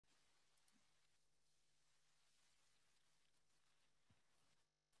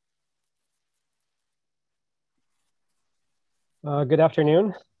Good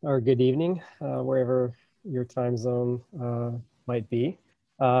afternoon or good evening, wherever your time zone might be.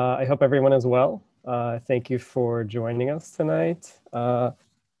 I hope everyone is well. Thank you for joining us tonight. I'm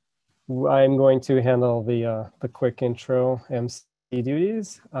going to handle the quick intro MC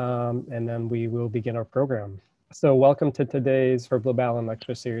duties, and then we will begin our program. So welcome to today's Lubalin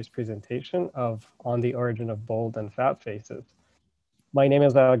lecture series presentation of On the Origin of Bold and Fat Faces. My name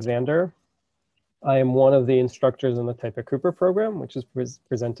is Alexander. I am one of the instructors in the Typography program, which is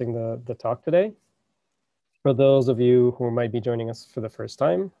presenting the talk today. For those of you who might be joining us for the first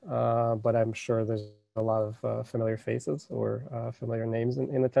time, but I'm sure there's a lot of familiar faces or familiar names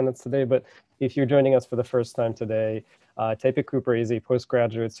in attendance today. But if you're joining us for the first time today, Typography is a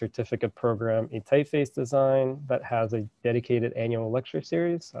postgraduate certificate program in typeface design that has a dedicated annual lecture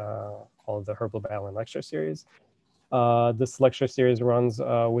series called the Lubalin Lecture Series. This lecture series runs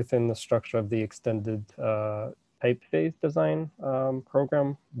within the structure of the extended typeface design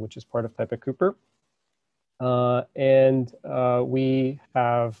program, which is part of Typography. We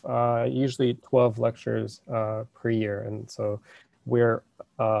have usually 12 lectures per year. And so we're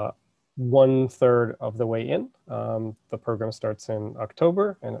 1/3 of the way in. The program starts in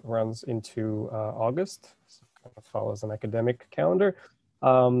October and it runs into August. So it kind of follows an academic calendar.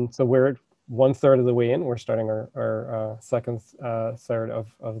 So we're 1/3 of the way in. We're starting our second third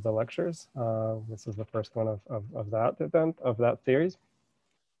of the lectures. This is the first one of that event, of that series.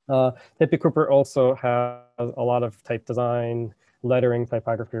 Typography also has a lot of type design, lettering,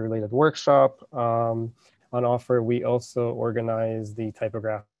 typography related workshop on offer. We also organize the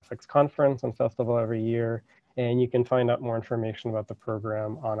Typographics Conference and Festival every year. And you can find out more information about the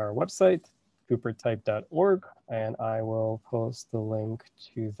program on our website, coopertype.org, and I will post the link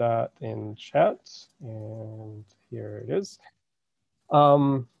to that in chat. And here it is.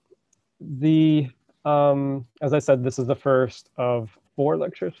 As I said, this is the first of 4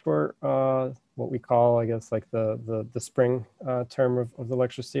 lectures for what we call, I guess, like the spring term of the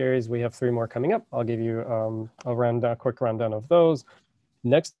lecture series. We have 3 more coming up. I'll give you a quick rundown of those.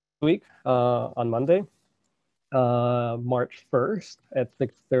 Next week on Monday, March 1st at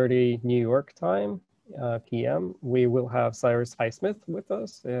 6:30 New York time, PM, we will have Cyrus Highsmith with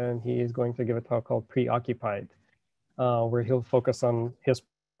us, and he is going to give a talk called Preoccupied, where he'll focus on his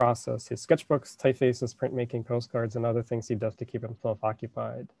process, his sketchbooks, typefaces, printmaking, postcards, and other things he does to keep himself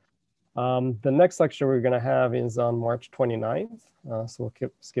occupied. The next lecture we're going to have is on March 29th, so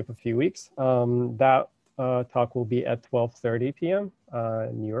we'll skip a few weeks. That talk will be at 12:30 p.m.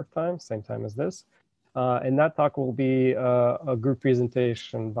 New York time, same time as this. And that talk will be a group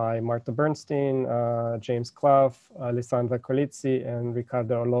presentation by Marta Bernstein, James Clough, Alessandra Colizzi, and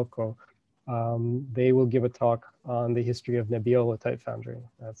Riccardo Orloco. They will give a talk on the history of Nebbiolo Type Foundry.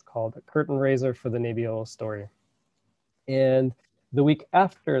 That's called A Curtain Raiser for the Nebbiolo Story. And the week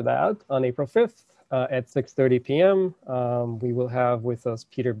after that, on April 5th at 6:30 p.m., we will have with us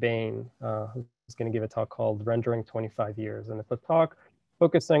Peter Bain, who's going to give a talk called Rendering 25 Years. And it's a talk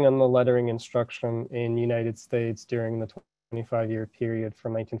focusing on the lettering instruction in the United States during the 25-year period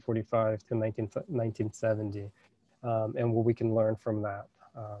from 1945 to 1970, and what we can learn from that.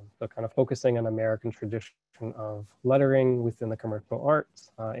 So kind of focusing on American tradition of lettering within the commercial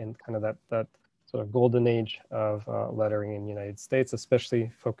arts and kind of that sort of golden age of lettering in the United States, especially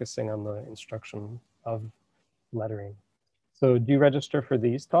focusing on the instruction of lettering. So do register for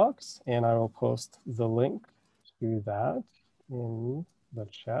these talks, and I will post the link to that in the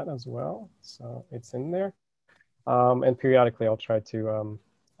chat as well. So it's in there. And periodically I'll try to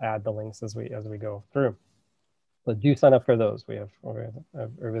add the links as we go through. But do sign up for those. We have a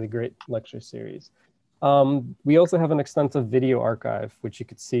really great lecture series. We also have an extensive video archive, which you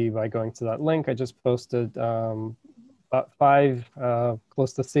could see by going to that link. I just posted about 5,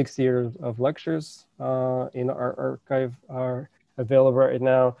 close to 6 years of lectures in our archive are available right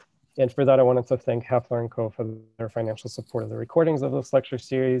now. And for that, I wanted to thank Hoefler Co for their financial support of the recordings of this lecture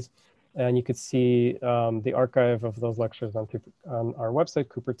series. And you could see the archive of those lectures on our website,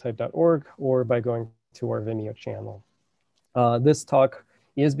 coopertype.org, or by going to our Vimeo channel. This talk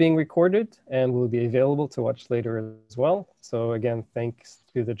is being recorded and will be available to watch later as well. So again, thanks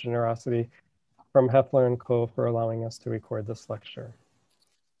to the generosity from Hoefler Co for allowing us to record this lecture.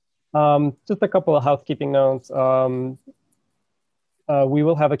 Just a couple of housekeeping notes. We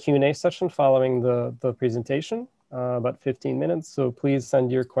will have a Q&A session following the presentation, about 15 minutes. So please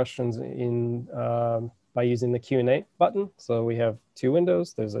send your questions in by using the Q&A button. So we have 2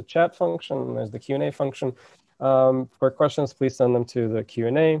 windows. There's a chat function and there's the Q&A function. For questions, please send them to the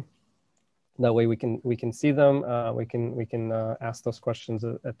Q&A. That way we can see them. We can ask those questions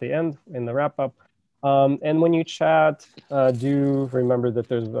at the end in the wrap up. And when you chat, do remember that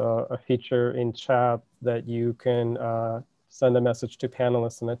there's a feature in chat that you can send a message to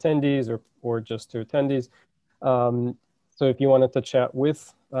panelists and attendees or just to attendees. So if you wanted to chat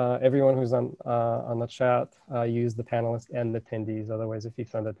with everyone who's on the chat, use the panelists and the attendees. Otherwise, if you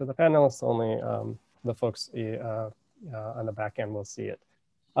send it to the panelists, only the folks on the back end will see it.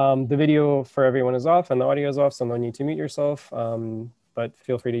 The video for everyone is off and the audio is off, so no need to mute yourself. But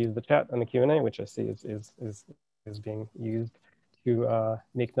feel free to use the chat and the Q&A, which I see is being used to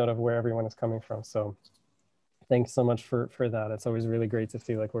make note of where everyone is coming from. So thanks so much for that. It's always really great to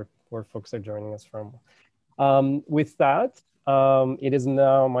see like where folks are joining us from. With that, it is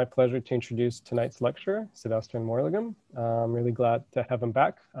now my pleasure to introduce tonight's lecturer, Sébastien Morlighem. I'm really glad to have him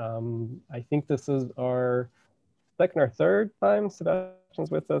back. I think this is our second or third time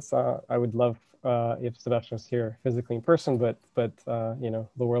Sebastian's with us. I would love if Sebastian was here physically in person, but you know,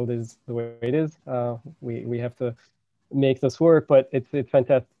 the world is the way it is. We have to make this work, but it's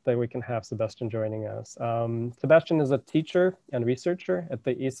fantastic that we can have Sebastian joining us. Sebastian is a teacher and researcher at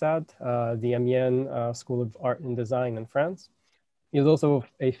the ESAD, the Amiens School of Art and Design in France. He is also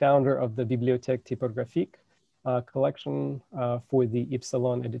a founder of the Bibliothèque typographique collection for the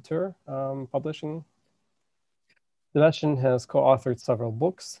Ypsilon Éditeur publishing. Sebastian has co-authored several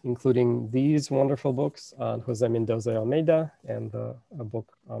books, including these wonderful books on Jose Mendoza Almeida and a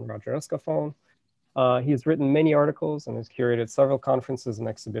book on Roger Escafon. He has written many articles and has curated several conferences and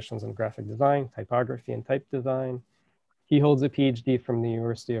exhibitions in graphic design, typography, and type design. He holds a Ph.D. from the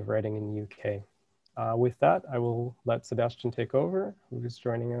University of Reading in the UK. With that, I will let Sebastian take over, who is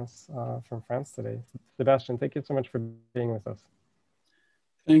joining us from France today. Sebastian, thank you so much for being with us.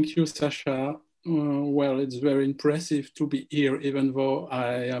 Thank you, Sasha. Well, it's very impressive to be here, even though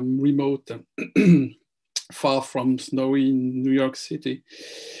I am remote and far from snowy New York City.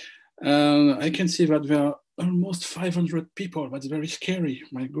 I can see that there are almost 500 people. That's very scary,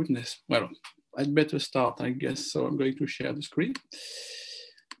 my goodness. Well, I'd better start, I guess. So I'm going to share the screen.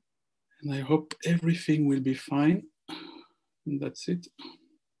 And I hope everything will be fine. And that's it.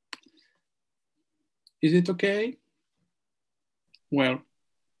 Is it okay? Well.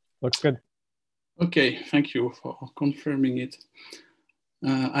 Looks good. Okay, thank you for confirming it.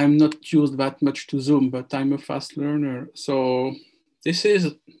 I'm not used that much to Zoom, but I'm a fast learner. So this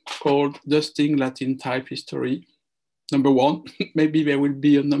is called Dusting Latin Type History, #1. Maybe there will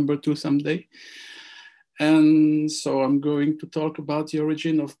be a #2 someday. And so I'm going to talk about the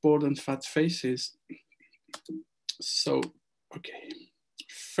origin of bold and fat faces. So, okay.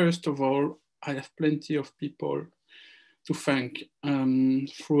 First of all, I have plenty of people to thank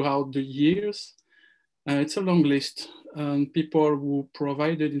throughout the years. It's a long list. People who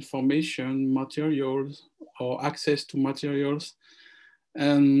provided information, materials, or access to materials,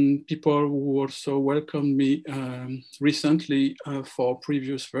 and people who also welcomed me recently for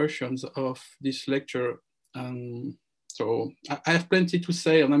previous versions of this lecture. So I have plenty to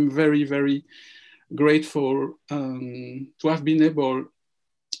say, and I'm very, very grateful to have been able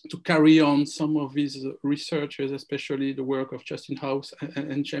to carry on some of these researches, especially the work of Justin House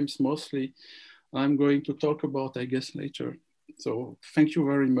and James Mosley. I'm going to talk about, I guess, later. So thank you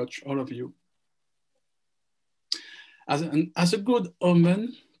very much, all of you. As a good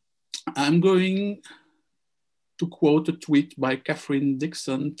omen, I'm going to quote a tweet by Catherine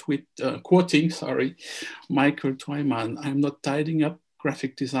Dixon, quoting Michael Twyman. I'm not tidying up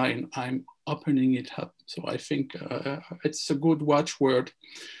graphic design, I'm opening it up. So I think it's a good watchword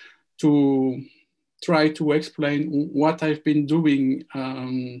to try to explain what I've been doing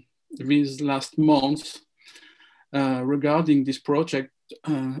these last months regarding this project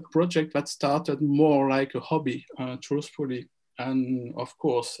that started more like a hobby, truthfully. And of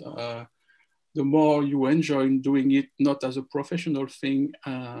course, the more you enjoy doing it, not as a professional thing,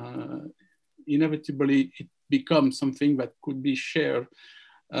 inevitably it becomes something that could be shared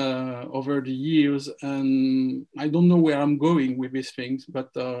over the years. And I don't know where I'm going with these things,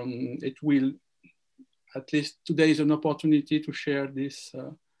 but it will, at least today is an opportunity to share this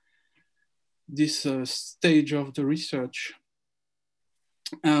stage of the research.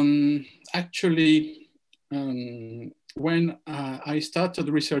 Actually, when I started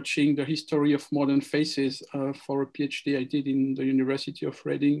researching the history of modern faces for a PhD I did in the University of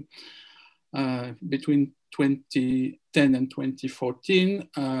Reading between 2010 and 2014,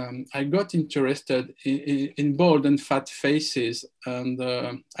 I got interested in bold and fat faces. And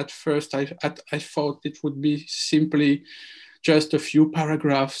at first I thought it would be simply just a few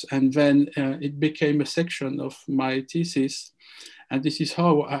paragraphs, and then it became a section of my thesis. And this is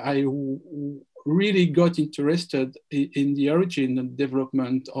how really got interested in the origin and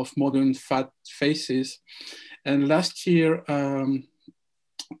development of modern fat faces. And last year,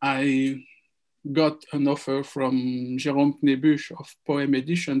 I got an offer from Jérôme Knebusch of Poem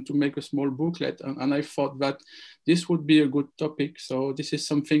Edition to make a small booklet. And I thought that this would be a good topic. So this is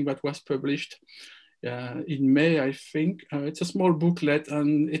something that was published in May, I think. It's a small booklet,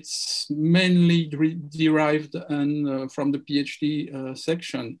 and it's mainly derived from the PhD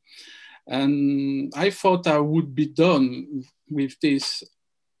section. And I thought I would be done with this.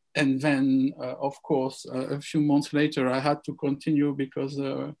 And then, of course, a few months later, I had to continue because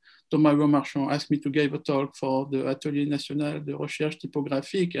Thomas Marchand asked me to give a talk for the Atelier National de Recherche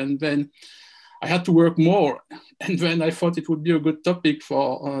Typographique. And then I had to work more. And then I thought it would be a good topic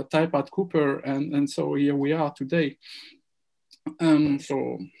for Type at Cooper. And so here we are today.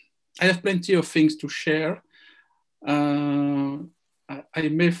 So I have plenty of things to share. I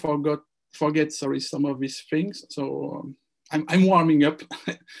may forget some of these things. So I'm warming up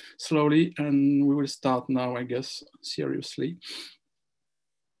slowly, and we will start now, I guess, seriously.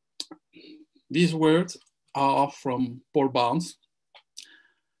 These words are from Paul Barnes,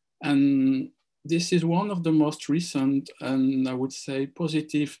 and this is one of the most recent and I would say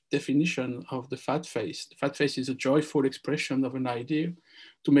positive definition of the fat face. The fat face is a joyful expression of an idea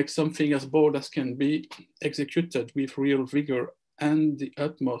to make something as bold as can be executed with real vigor and the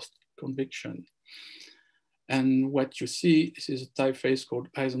utmost conviction. And what you see, this is a typeface called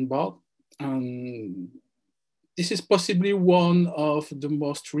Eisenbart. And this is possibly one of the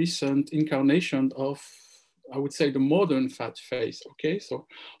most recent incarnations of, I would say, the modern fat face, okay? So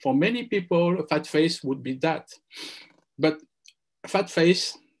for many people, a fat face would be that. But a fat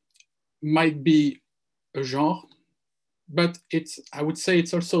face might be a genre, but I would say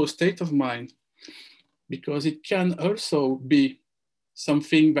it's also a state of mind, because it can also be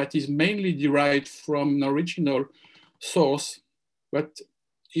something that is mainly derived from an original source, but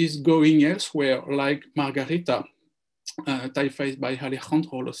is going elsewhere, like Margarita, typeface by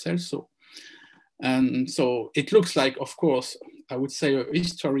Alejandro Lo Celso. And so it looks like, of course, I would say a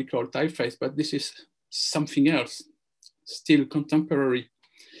historical typeface, but this is something else, still contemporary.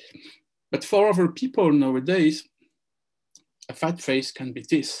 But for other people nowadays, a fat face can be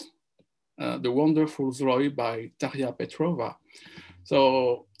this, The Wonderful Zroy by Daria Petrova.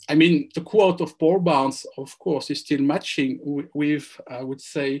 So, I mean, the quote of Paul Barnes, of course, is still matching with I would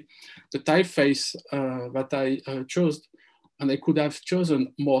say, the typeface that I chose. And I could have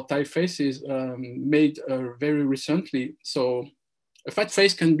chosen more typefaces made very recently. So a fat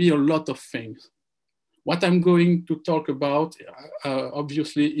face can be a lot of things. What I'm going to talk about,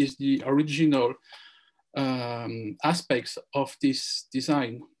 obviously, is the original aspects of this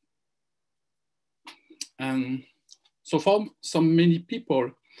design. And so for many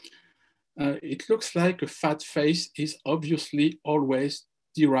people, it looks like a fat face is obviously always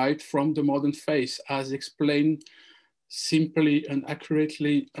derived from the modern face, as explained simply and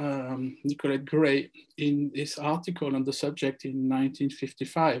accurately Nicolette Gray in this article on the subject in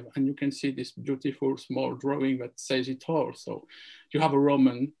 1955. And you can see this beautiful small drawing that says it all. So you have a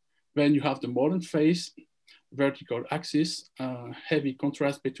Roman, then you have the modern face, vertical axis, heavy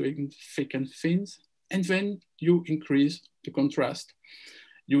contrast between thick and thin, and then you increase the contrast.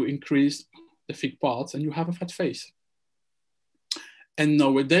 You increase the thick parts and you have a fat face. And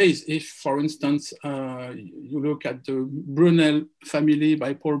nowadays, if, for instance, you look at the Brunel family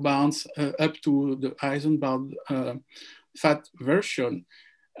by Paul Barnes up to the Eisenbart fat version,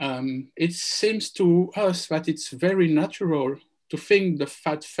 it seems to us that it's very natural to think the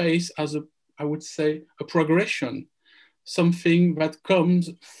fat face as I would say, a progression, something that comes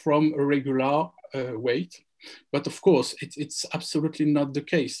from a regular weight. But of course, it's absolutely not the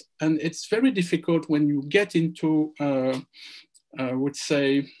case. And it's very difficult when you get into I would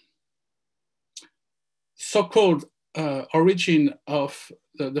say, so-called origin of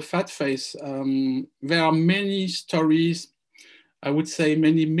the fat face. There are many stories, I would say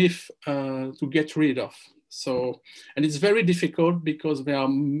many myths to get rid of. So, and it's very difficult because there are,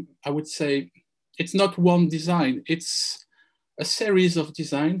 I would say, it's not one design, it's a series of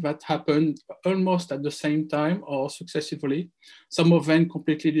designs that happened almost at the same time or successively. Some of them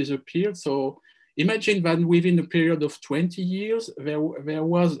completely disappeared. So imagine that within a period of 20 years, there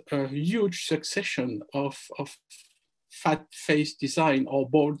was a huge succession of fat face design or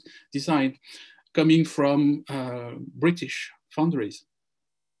bold design coming from British foundries.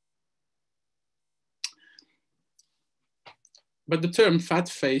 But the term fat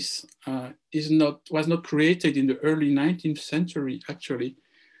face was not created in the early 19th century, actually.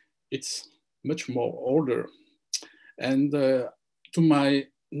 It's much more older. And to my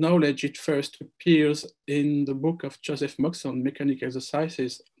knowledge, it first appears in the book of Joseph Moxon, Mechanic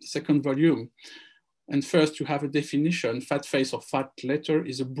Exercises, second volume. And first you have a definition: fat face or fat letter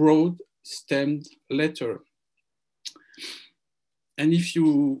is a broad stemmed letter. And if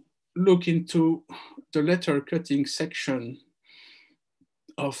you look into the letter cutting section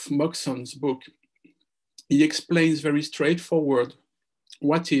of Moxon's book, he explains very straightforward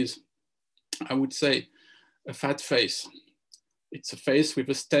what is, I would say, a fat face. It's a face with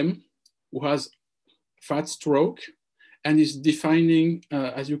a stem who has fat stroke and is defining,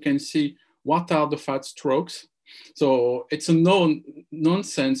 as you can see, what are the fat strokes. So it's a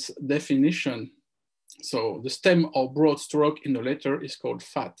nonsense definition. So the stem or broad stroke in a letter is called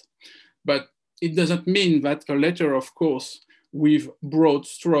fat. But it doesn't mean that a letter, of course, with broad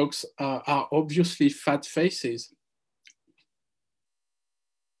strokes are obviously fat faces.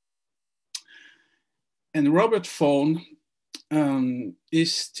 And Robert Fawn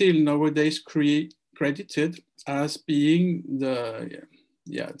is still nowadays credited as being the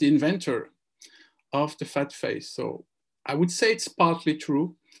inventor of the fat face. So I would say it's partly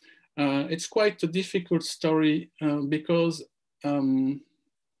true. It's quite a difficult story because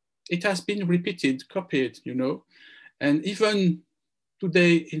it has been repeated, copied, you know. And even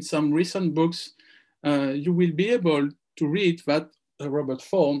today in some recent books, you will be able to read that Robert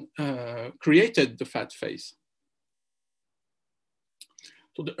Fawn created the fat face.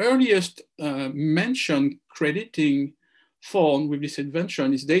 So the earliest mention crediting Fawn with this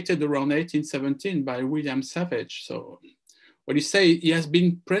invention is dated around 1817 by William Savage. So what he says, he has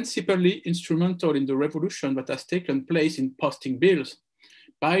been principally instrumental in the revolution that has taken place in posting bills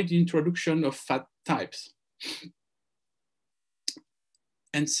by the introduction of fat types.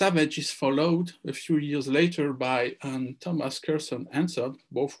 And Savage is followed a few years later by Thomas Curson Hansard,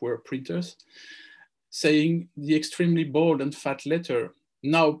 both were printers, saying the extremely bold and fat letter,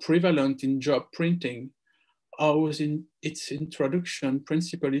 now prevalent in job printing, owes in its introduction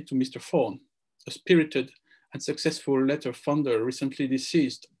principally to Mr. Fawn, a spirited and successful letter founder recently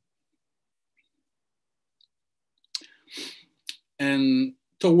deceased. And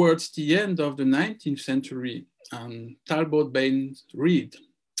towards the end of the 19th century, Talbot Baines Reed,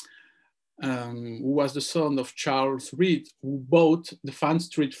 who was the son of Charles Reed, who bought the Fan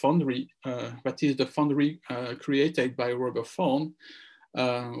Street Foundry, that is the foundry created by Robert Fawn,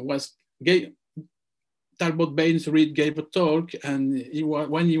 Talbot Baines Reed gave a talk, and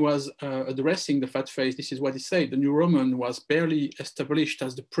when he was addressing the fat face, this is what he said: the New Roman was barely established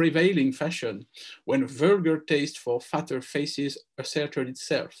as the prevailing fashion when a vulgar taste for fatter faces asserted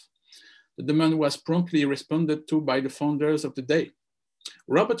itself. The demand was promptly responded to by the founders of the day,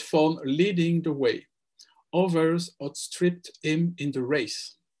 Robert Fawn leading the way. Others outstripped him in the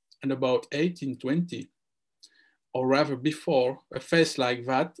race, and about 1820, or rather before, a face like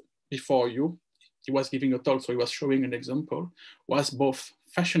that, before you, he was giving a talk, so he was showing an example, was both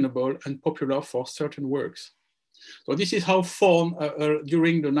fashionable and popular for certain works. So this is how Fawn,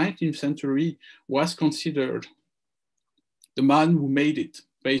 during the 19th century, was considered the man who made it,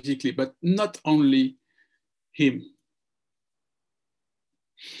 basically, but not only him.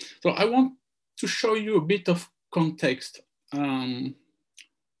 So I want to show you a bit of context.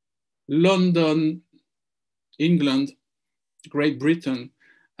 London, England, Great Britain,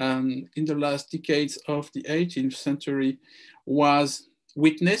 in the last decades of the 18th century was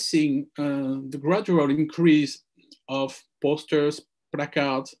witnessing the gradual increase of posters,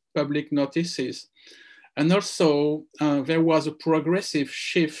 placards, public notices. And also there was a progressive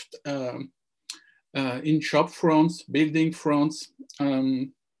shift in shop fronts, building fronts,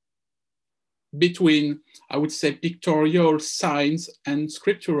 between, I would say, pictorial signs and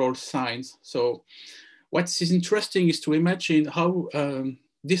scriptural signs. So what is interesting is to imagine how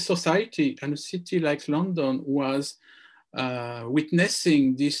this society and a city like London was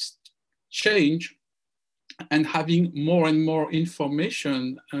witnessing this change and having more and more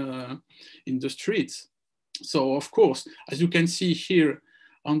information in the streets. So of course, as you can see here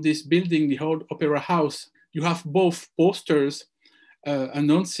on this building, the old Opera House, you have both posters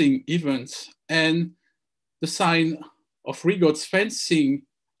announcing events and the sign of Rigaud's Fencing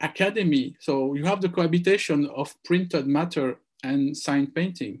Academy. So you have the cohabitation of printed matter and sign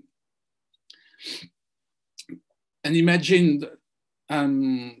painting. And imagine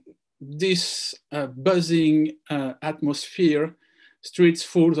this buzzing atmosphere, streets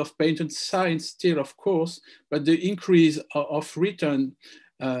full of painted signs still, of course, but the increase of written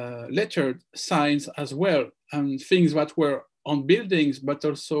lettered signs as well, and things that were on buildings, but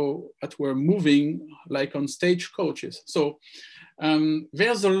also that were moving like on stage coaches. So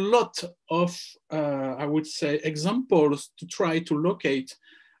there's a lot of, I would say, examples to try to locate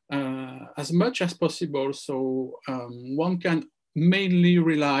as much as possible. So one can mainly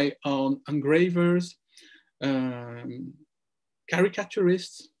rely on engravers,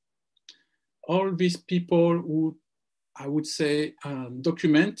 caricaturists, all these people who, I would say,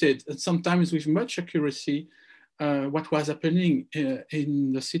 documented, and sometimes with much accuracy, what was happening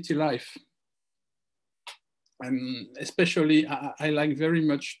in the city life. And especially, I like very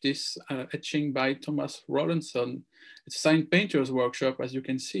much this etching by Thomas Rawlinson. It's a sign painter's workshop, as you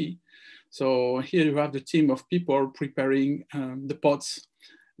can see. So here you have the team of people preparing the pots,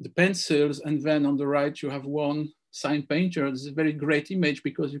 the pencils, and then on the right you have one sign painter. It's a very great image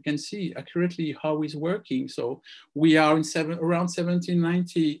because you can see accurately how he's working. So we are in around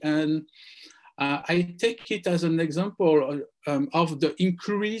 1790, and I take it as an example of the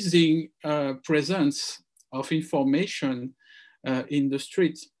increasing presence of information in the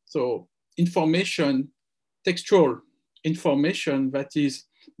streets. So information, textual information that is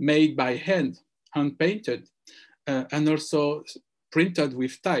made by hand, hand-painted, and also printed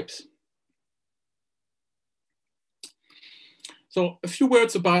with types. So a few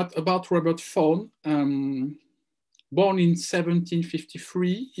words about Robert Fawn. Born in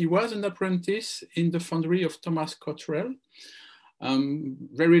 1753, he was an apprentice in the foundry of Thomas Cottrell.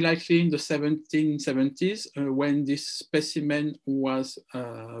 Very likely in the 1770s when this specimen was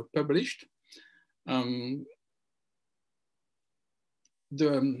published. How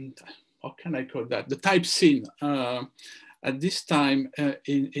can I call that? The type scene at this time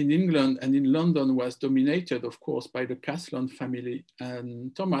in England and in London was dominated, of course, by the Caslon family.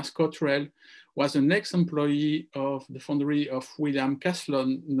 And Thomas Cottrell was an ex-employee of the foundry of William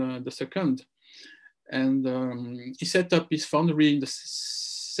Caslon II. And he set up his foundry in the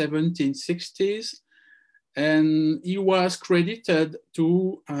 1760s. And he was credited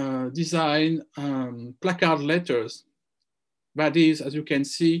to design placard letters. That is, as you can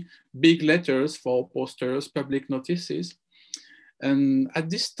see, big letters for posters, public notices. And at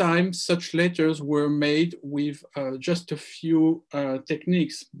this time, such letters were made with just a few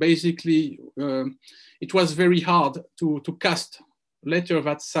techniques. Basically, it was very hard to cast letter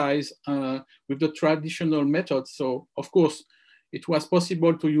that size with the traditional method. So, of course, it was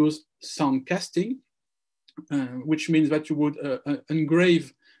possible to use sound casting, which means that you would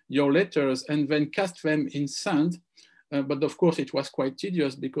engrave your letters and then cast them in sand. But of course, it was quite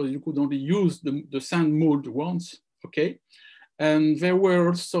tedious because you could only use the sand mold once, okay? And there were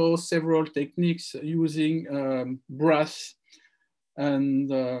also several techniques using brass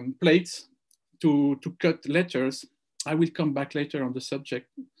and plates to cut letters. I will come back later on the subject.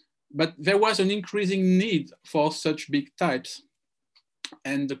 But there was an increasing need for such big types.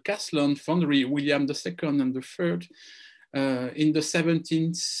 And the Caslon foundry, William II and III, in the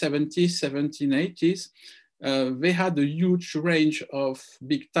 1770s, 1780s, they had a huge range of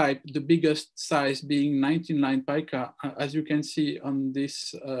big type, the biggest size being 19-line pica, as you can see on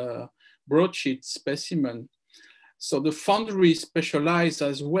this broadsheet specimen. So the foundry specialized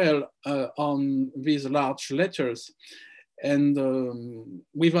as well on these large letters. And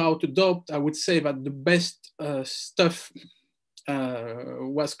without a doubt, I would say that the best stuff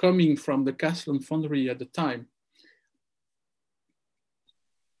was coming from the Caslon foundry at the time.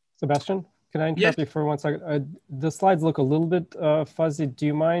 Sebastian, can I interrupt you for 1 second? The slides look a little bit fuzzy. Do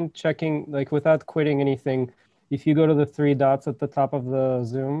you mind checking, like without quitting anything, if you go to the 3 dots at the top of the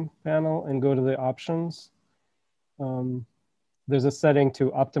Zoom panel and go to the options, there's a setting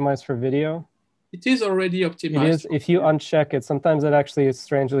to optimize for video. It is already optimized. It is. If you uncheck it, sometimes it actually is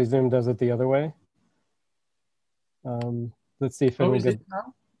strangely Zoom does it the other way. Let's see if it will get.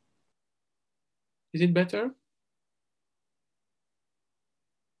 Now? Is it better?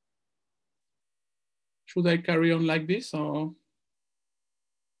 Should I carry on like this or?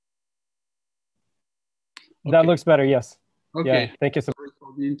 Okay. That looks better, yes. Okay. Yeah, thank you so much. Sorry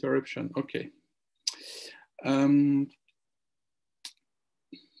for the interruption. Okay.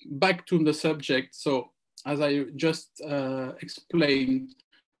 Back to the subject. So as I just explained,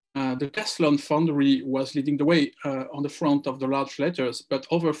 the Caslon foundry was leading the way on the front of the large letters, but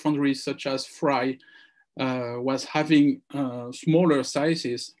other foundries such as Fry was having smaller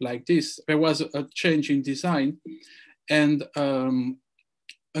sizes like this. There was a change in design. And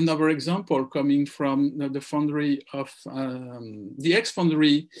another example coming from the foundry of the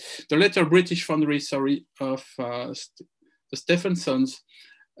ex-foundry, the later British foundry, sorry, of the Stephensons.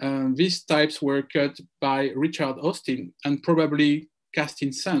 These types were cut by Richard Austin and probably cast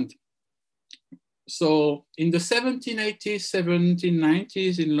in sand. So in the 1780s,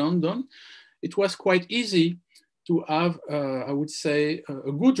 1790s in London, it was quite easy to have, I would say,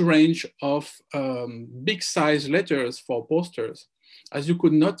 a good range of big size letters for posters. as you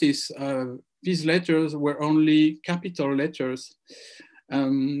could notice, these letters were only capital letters.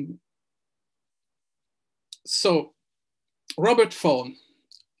 So Robert Fawn.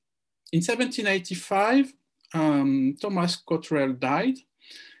 In 1785, Thomas Cottrell died.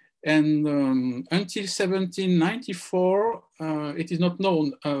 And until 1794, it is not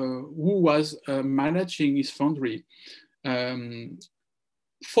known who was managing his foundry. Fawn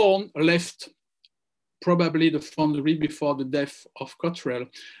left probably the foundry before the death of Cottrell,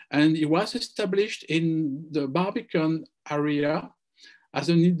 and he was established in the Barbican area as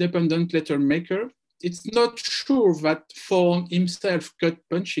an independent letter maker. It's not sure that Fawn himself cut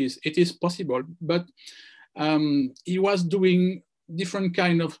punches. It is possible, but he was doing different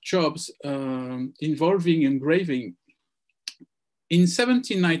kind of jobs involving engraving. In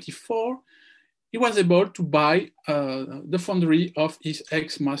 1794, he was able to buy the foundry of his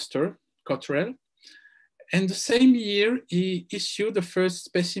ex-master, Cottrell. And the same year, he issued the first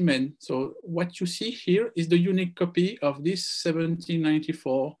specimen. So what you see here is the unique copy of this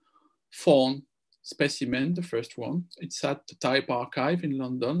 1794 Fawn specimen, the first one. It's at the Type Archive in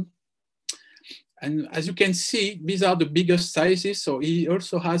London. And as you can see, these are the biggest sizes. So he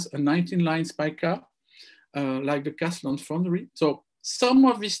also has a 19-line spica, like the Caslon foundry. So some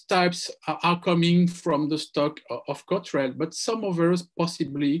of these types are coming from the stock of Cottrell, but some others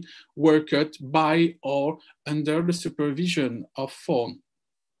possibly were cut by or under the supervision of Fawn.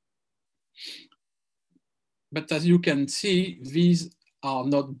 But as you can see, these are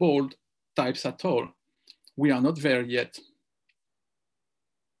not bold types at all. We are not there yet.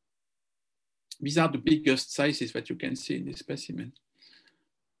 These are the biggest sizes that you can see in this specimen.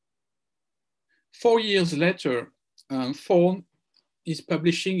 4 years later, Fawn is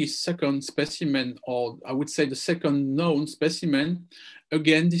publishing his second specimen, or I would say the second known specimen.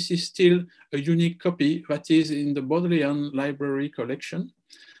 Again, this is still a unique copy that is in the Bodleian Library collection.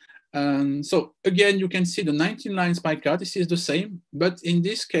 And so again, you can see the 19-line spica. This is the same, but in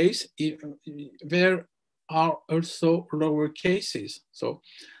this case, there are also lower cases. So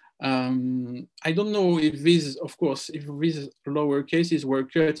I don't know if these, of course, if these lower cases were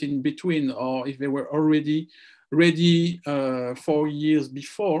cut in between or if they were already ready 4 years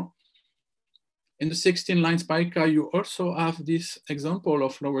before. In the 16-line spica, you also have this example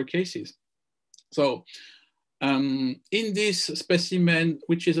of lower cases. So in this specimen,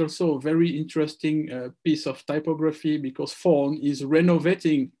 which is also a very interesting piece of typography, because Fawn is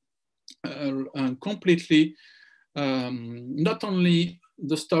renovating completely not only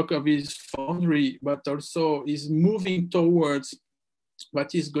the stock of his foundry, but also is moving towards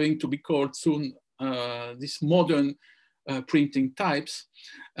what is going to be called soon this modern printing types.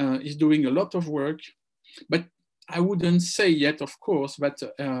 Is doing a lot of work, but I wouldn't say yet, of course,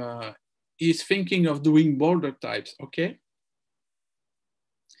 that he's thinking of doing bolder types, okay?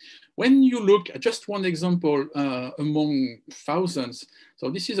 When you look at just one example among thousands,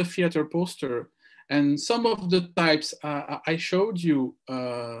 so this is a theater poster, and some of the types I showed you,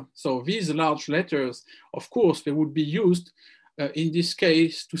 so these large letters, of course, they would be used in this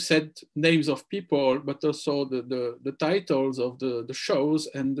case to set names of people, but also the titles of the shows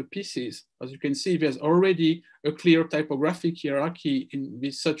and the pieces. As you can see, there's already a clear typographic hierarchy in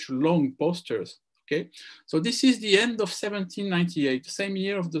with such long posters, okay? So this is the end of 1798, the same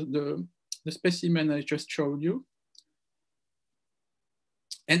year of the specimen I just showed you.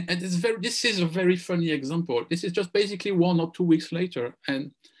 And this is a very funny example. This is just basically 1 or 2 weeks later.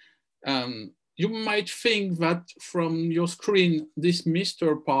 And you might think that from your screen, this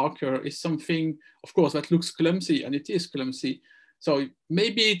Mr. Parker is something, of course, that looks clumsy, and it is clumsy. So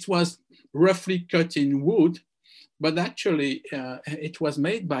maybe it was roughly cut in wood, but actually it was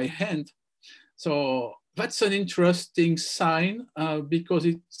made by hand. So that's an interesting sign because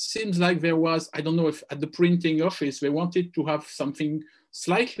it seems like there was, I don't know if at the printing office, they wanted to have something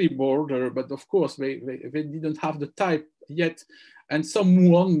slightly bolder, but of course they didn't have the type yet. And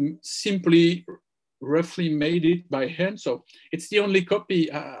someone simply roughly made it by hand. So it's the only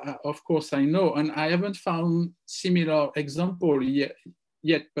copy, of course, I know. And I haven't found similar example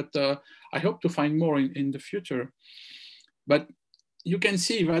yet, but I hope to find more in the future. But you can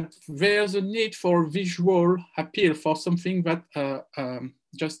see that there's a need for visual appeal, for something that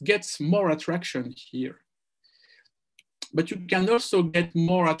just gets more attraction here. But you can also get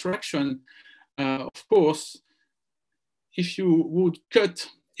more attraction, of course, if you would cut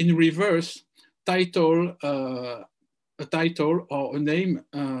in reverse a title or a name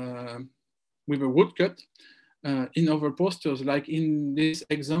with a woodcut in other posters, like in these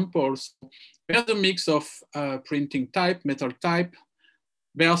examples. There's a mix of printing type, metal type.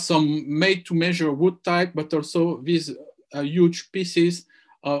 There are some made to measure wood type, but also these huge pieces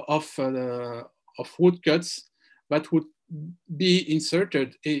of woodcuts that would be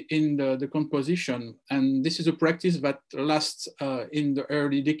inserted in the composition. And this is a practice that lasts in the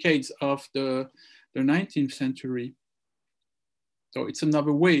early decades of the 19th century. So it's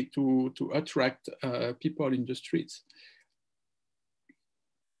another way to attract people in the streets.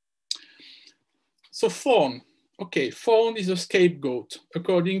 So fawn. Okay, fawn is a scapegoat,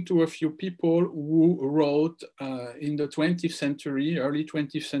 according to a few people who wrote in the 20th century, early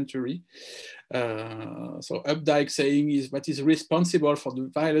 20th century. So Updike saying is that is responsible for the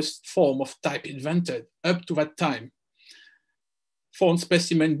vilest form of type invented up to that time. Fawn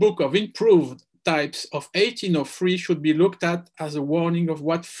specimen book of improved types of 1803 should be looked at as a warning of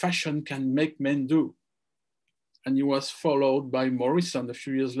what fashion can make men do. And he was followed by Morrison a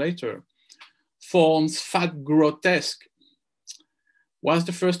few years later. Fawn's fat grotesque was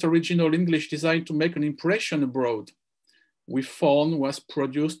the first original English design to make an impression abroad. With fawn was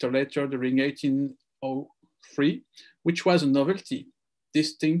produced a letter during 1803, which was a novelty,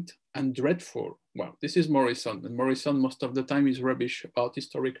 distinct and dreadful. Well, this is Morrison, and Morrison most of the time is rubbish about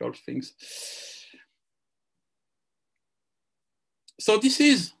historical things. So this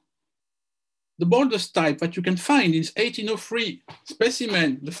is the boldest type that you can find is 1803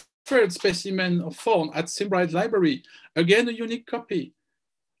 specimen, the third specimen of fawn at Simbright Library. Again, a unique copy.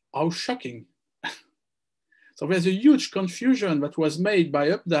 How shocking. So there's a huge confusion that was made by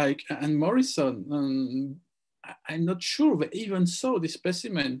Updike and Morrison. I'm not sure they even saw this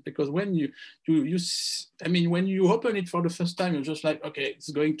specimen, because when when you open it for the first time, you're just like, okay,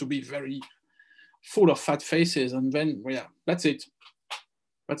 it's going to be very full of fat faces. And then, well, yeah, that's it.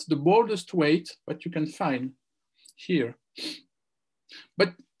 That's the boldest weight that you can find here.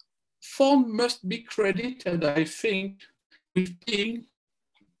 But fawn must be credited, I think, with being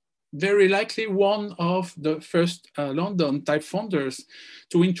very likely one of the first London type founders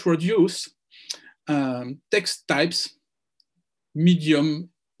to introduce text types, medium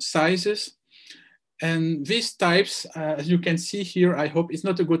sizes. And these types, as you can see here, I hope it's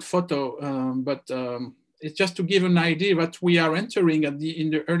not a good photo, but it's just to give an idea that we are entering in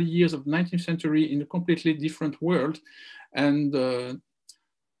the early years of the 19th century in a completely different world. And the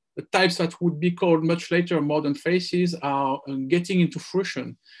types that would be called much later modern faces are getting into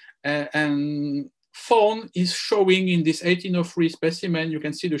fruition. And fawn is showing in this 1803 specimen. You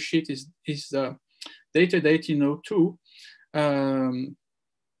can see the sheet is dated 1802.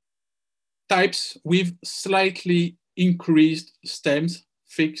 Types with slightly increased stems,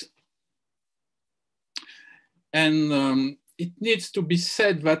 thick. And it needs to be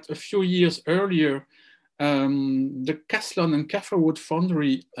said that a few years earlier, the Caslon and Catherwood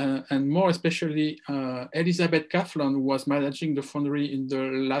foundry, and more especially Elizabeth Caslon, who was managing the foundry in the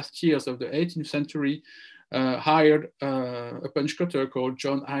last years of the 18th century, hired a punch cutter called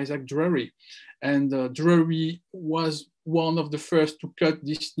John Isaac Drury. And Drury was one of the first to cut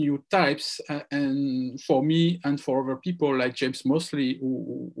these new types. And for me and for other people like James Mosley,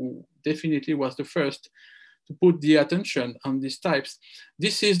 who definitely was the first to put the attention on these types.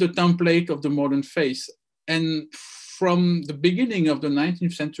 This is the template of the modern face. And from the beginning of the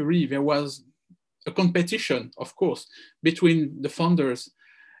 19th century, there was a competition, of course, between the founders.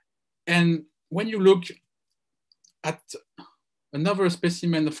 And when you look at another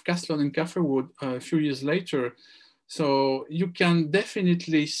specimen of Caslon and Catherwood a few years later, so you can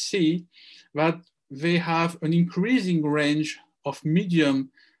definitely see that they have an increasing range of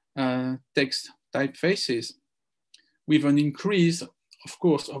medium text typefaces with an increase, of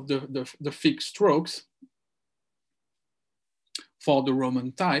course, of the thick strokes for the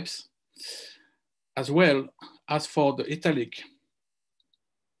Roman types, as well as for the italic.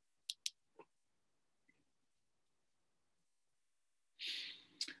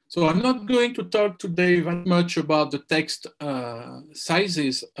 So I'm not going to talk today that much about the text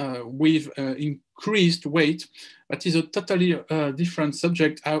sizes with increased weight. That is a totally different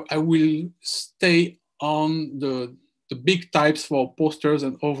subject. I will stay on the big types for posters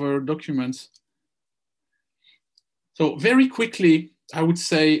and other documents. So very quickly, I would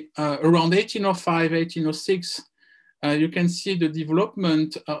say around 1805, 1806, you can see the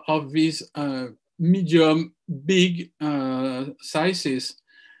development of these medium, big sizes.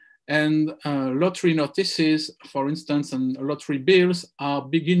 And lottery notices, for instance, and lottery bills are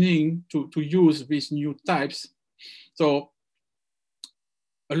beginning to use these new types. So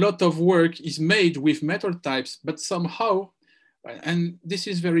a lot of work is made with metal types, but somehow, and this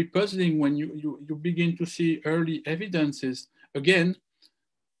is very puzzling when you begin to see early evidences, again,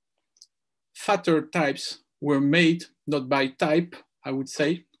 fatter types were made, not by type, I would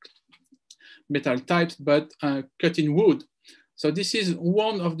say, metal types, but cut in wood. So this is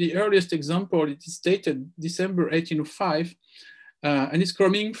one of the earliest examples. It is dated December 1805, and it's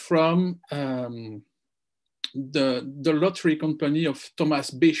coming from the lottery company of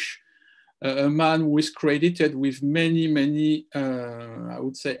Thomas Bish, a man who is credited with many, I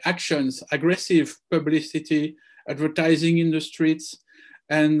would say, actions, aggressive publicity, advertising in the streets.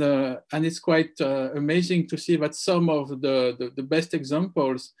 And it's quite amazing to see that some of the best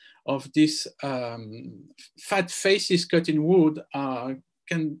examples of these fat faces cut in wood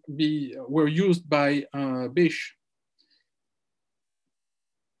were used by Bish.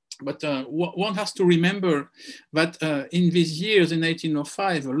 But one has to remember that in these years, in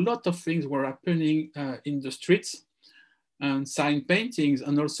 1805, a lot of things were happening in the streets and sign paintings.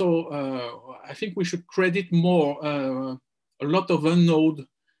 And also, I think we should credit more a lot of unknown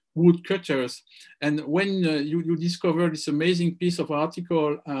woodcutters. And when you discover this amazing piece of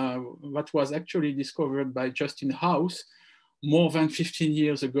article that was actually discovered by Justin House more than 15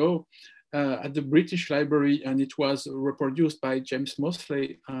 years ago at the British Library, and it was reproduced by James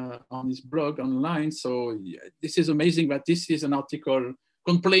Mosley on his blog online. So this is amazing that this is an article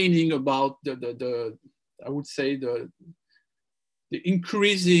complaining about I would say, the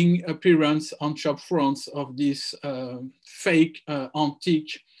increasing appearance on shop fronts of these fake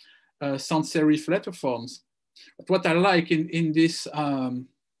antique sans serif letterforms. But what I like in this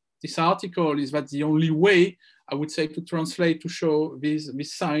article is that the only way, I would say, to translate, to show these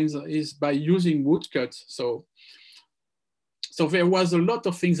signs is by using woodcuts. So there was a lot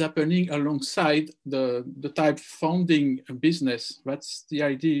of things happening alongside the type founding business. That's the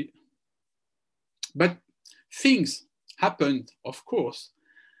idea. But things happened, of course,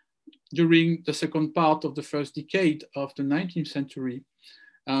 during the second part of the first decade of the 19th century.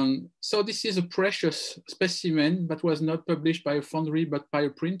 So this is a precious specimen that was not published by a foundry, but by a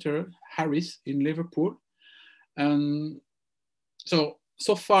printer, Harris, in Liverpool.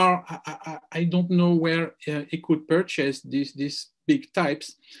 So far, I don't know where he could purchase these big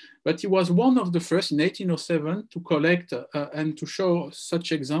types, but he was one of the first in 1807 to collect and to show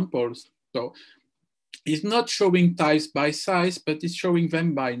such examples. So he's not showing types by size, but he's showing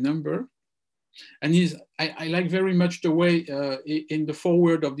them by number. And I like very much the way in the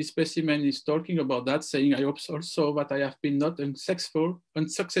foreword of this specimen he's talking about that, saying, I hope also that I have been not unsuccessful,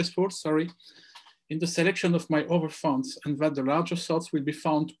 in the selection of my other fonts, and that the larger sorts will be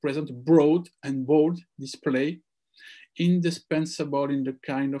found to present a broad and bold display, indispensable in the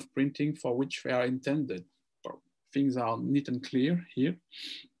kind of printing for which they are intended. Things are neat and clear here.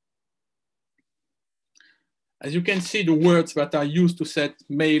 As you can see, the words that are used to set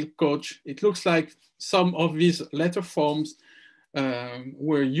mail, coach, it looks like some of these letter forms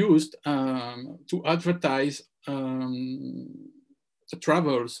were used to advertise the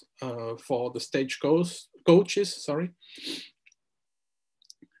travels for the stage coaches, sorry.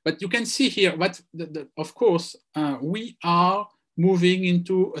 But you can see here that, of course, we are moving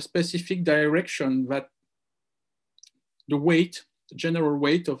into a specific direction, that the weight, the general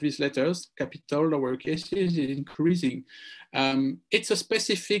weight of these letters, capital, lower cases, is increasing. It's a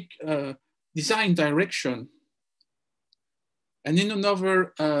specific design direction. And in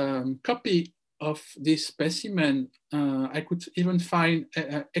another copy of this specimen, I could even find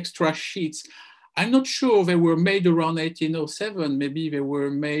extra sheets. I'm not sure they were made around 1807. Maybe they were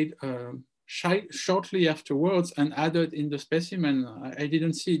made shortly afterwards and added in the specimen. I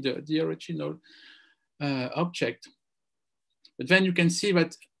didn't see the original object. But then you can see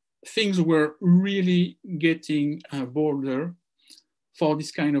that things were really getting bolder for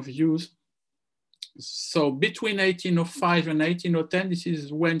this kind of use. So between 1805 and 1810, this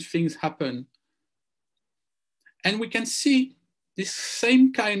is when things happen. And we can see this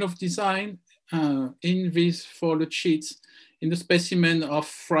same kind of design in these folded sheets in the specimen of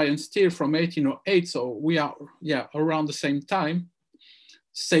Fry and Steele from 1808. So we are around the same time.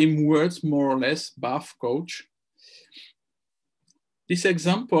 Same words, more or less, bath, coach. This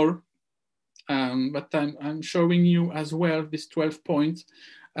example that I'm showing you as well, this 12 points,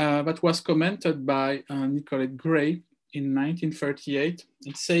 that was commented by Nicolette Gray in 1938.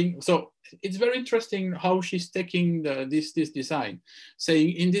 It's saying, so it's very interesting how she's taking this design,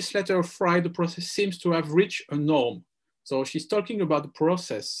 saying in this letter of Fry, the process seems to have reached a norm. So she's talking about the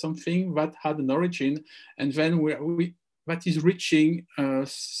process, something that had an origin, and then that is reaching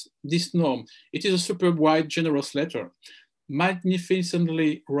this norm. It is a superb wide, generous letter,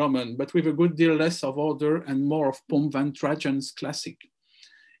 magnificently Roman, but with a good deal less of order and more of pomp than Trajan's classic.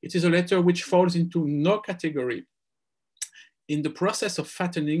 It is a letter which falls into no category. in the process of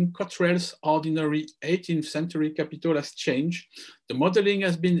fattening, Cottrell's ordinary 18th century capital has changed. The modeling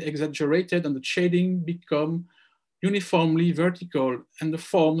has been exaggerated and the shading become uniformly vertical, and the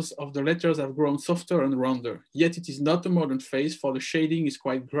forms of the letters have grown softer and rounder. Yet it is not a modern face, for the shading is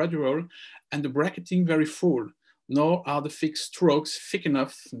quite gradual and the bracketing very full. Nor are the thick strokes thick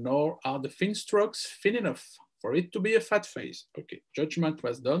enough, nor are the thin strokes thin enough for it to be a fat face. Okay, judgment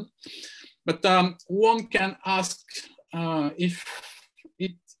was done. But one can ask if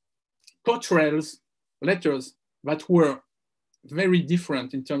Cottrell's letters that were very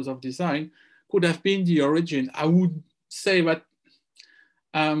different in terms of design could have been the origin. I would say that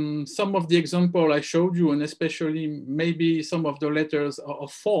some of the example I showed you, and especially maybe some of the letters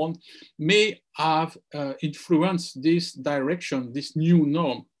of Thorn, may have influenced this direction, this new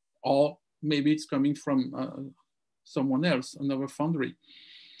norm, or maybe it's coming from someone else, another foundry.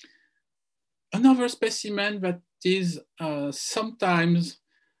 Another specimen that is sometimes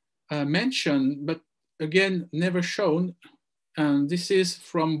mentioned, but again, never shown, and this is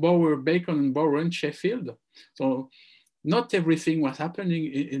from Bower, Bacon and Bower in Sheffield. So not everything was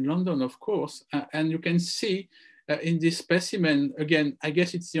happening in London, of course. And you can see in this specimen, again, I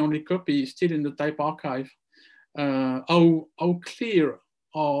guess it's the only copy still in the type archive, how clear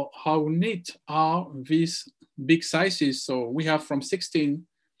or how neat are these big sizes. So we have from 16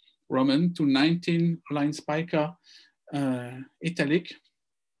 Roman to 19 line spica italic,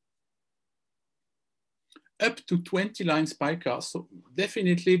 up to 20 line spica. So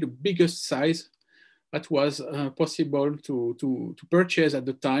definitely the biggest size that was possible to purchase at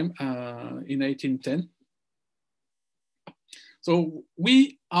the time in 1810. So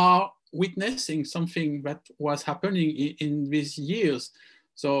we are witnessing something that was happening in these years.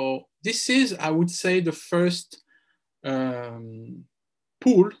 So this is, I would say, the first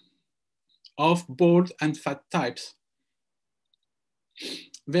pool of bold and fat types.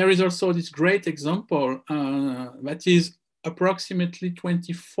 There is also this great example that is approximately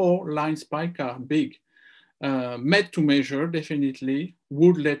 24 line spica big, made to measure, definitely,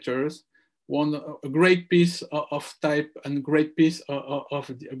 wood letters, a great piece of type and great piece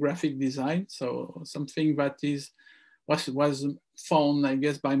of graphic design. So something that was found, I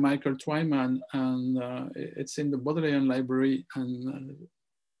guess, by Michael Twyman, and it's in the Bodleian Library. And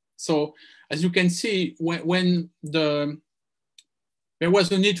so, as you can see, when there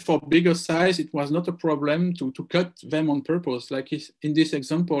was a need for bigger size, it was not a problem to cut them on purpose, like in this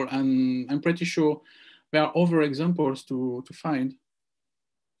example, and I'm pretty sure there are other examples to find.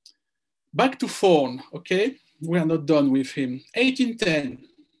 Back to Thorn, okay? We are not done with him. 1810,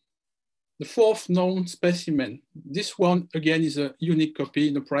 the fourth known specimen. This one, again, is a unique copy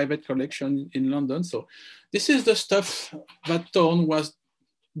in a private collection in London. So this is the stuff that Thorn was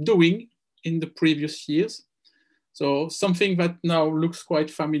doing in the previous years. So something that now looks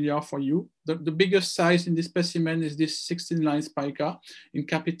quite familiar for you. The biggest size in this specimen is this 16 line spica in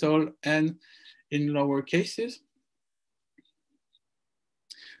capital and in lower cases.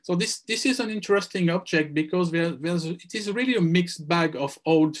 So this is an interesting object because it is really a mixed bag of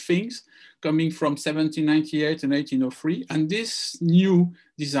old things coming from 1798 and 1803, and these new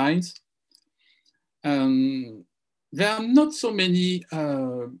designs. There are not so many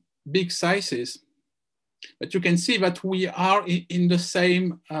big sizes, but you can see that we are in the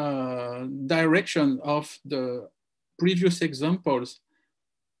same direction of the previous examples.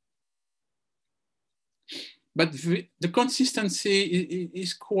 But the consistency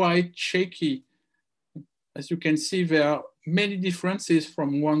is quite shaky. As you can see, there are many differences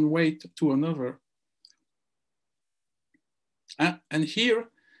from one weight to another. And here,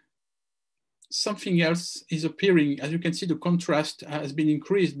 something else is appearing. As you can see, the contrast has been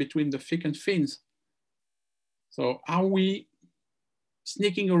increased between the thick and thins. So are we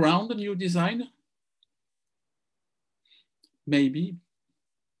sneaking around the new design? Maybe.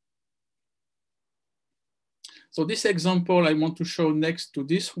 So this example I want to show next to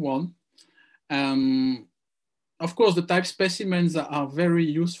this one. Of course, the type specimens are very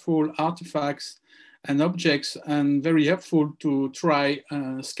useful artifacts and objects and very helpful to try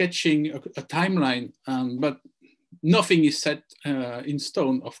sketching a timeline, but nothing is set in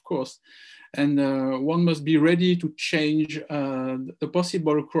stone, of course. And one must be ready to change the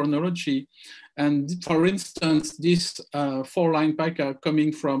possible chronology. And for instance, this 4-line pica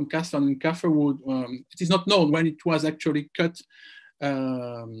coming from Castle and Catherwood, it is not known when it was actually cut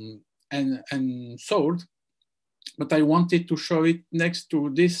and sold, but I wanted to show it next to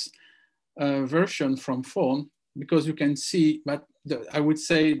this version from Thorn, because you can see that I would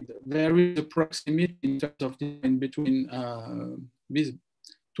say there is a proximity in terms of design between these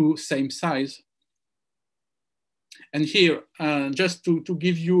two same size. And here, just to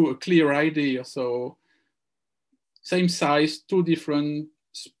give you a clear idea, so same size, two different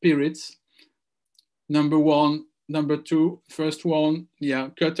spirits. Number one, number two, first one, yeah,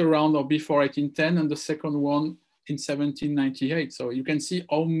 cut around or before 1810, and the second one in 1798. So you can see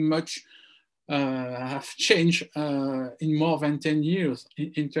how much have changed in more than 10 years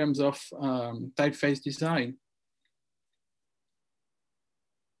in terms of typeface design.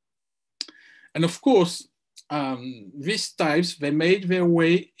 And of course, these types, they made their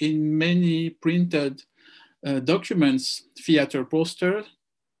way in many printed documents, theater posters.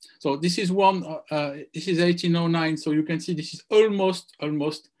 So this is one, this is 1809. So you can see this is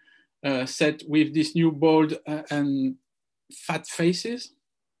almost set with this new bold and fat faces.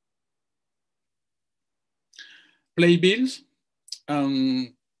 Playbills.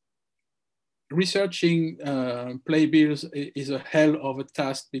 Researching playbills is a hell of a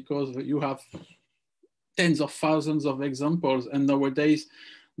task because you have tens of thousands of examples, and nowadays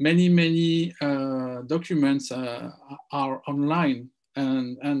many documents are online,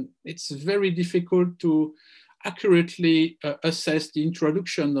 and it's very difficult to accurately assess the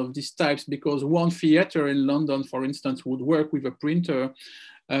introduction of these types, because one theater in London, for instance, would work with a printer,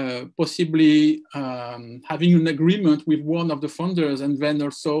 possibly having an agreement with one of the founders, and then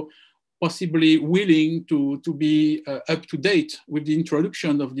also possibly willing to be up to date with the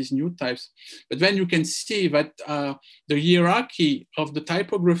introduction of these new types. But then you can see that the hierarchy of the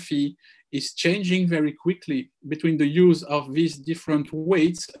typography is changing very quickly between the use of these different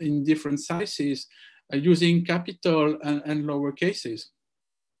weights in different sizes, using capital and lower cases.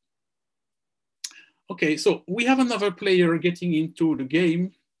 Okay, so we have another player getting into the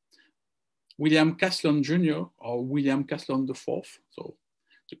game, William Caslon Jr. or William Caslon IV. So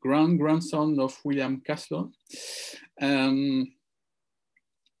the grandson of William Caslon,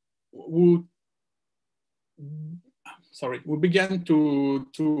 who began to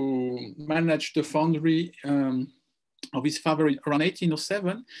manage the foundry of his father around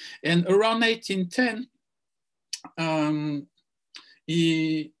 1807. And around 1810,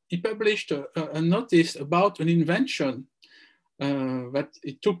 he published a notice about an invention that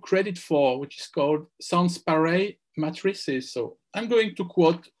he took credit for, which is called sans-pareil matrices. So I'm going to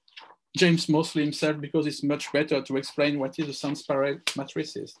quote James Mosley himself because it's much better to explain what is a sans-pareil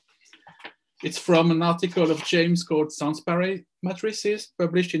matrices. It's from an article of James called Sans-pareil matrices,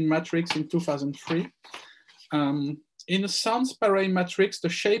 published in Matrix in 2003. In a sans-pareil matrix, the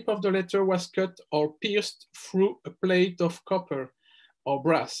shape of the letter was cut or pierced through a plate of copper or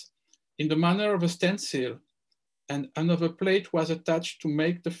brass in the manner of a stencil, and another plate was attached to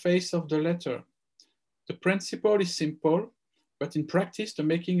make the face of the letter. The principle is simple, but in practice, the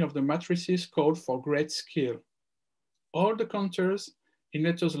making of the matrices called for great skill. All the counters in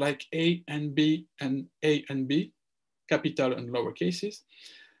letters like A and B, capital and lower cases,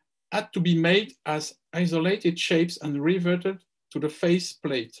 had to be made as isolated shapes and reverted to the face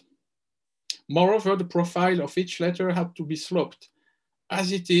plate. Moreover, the profile of each letter had to be sloped,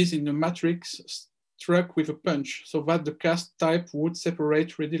 as it is in the matrix struck with a punch, so that the cast type would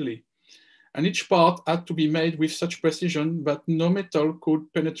separate readily. And each part had to be made with such precision that no metal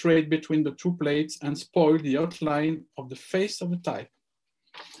could penetrate between the two plates and spoil the outline of the face of the type.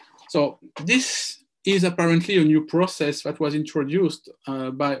 So this is apparently a new process that was introduced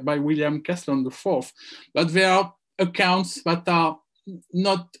by William Caslon IV, but there are accounts that are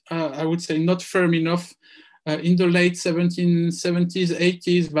not, I would say, not firm enough in the late 1770s,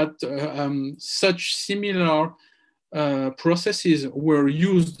 80s, that such similar processes were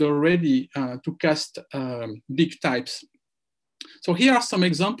used already to cast big types. So here are some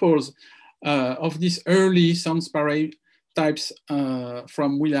examples of these early sans-pareil types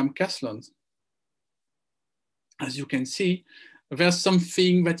from William Caslon. As you can see, there's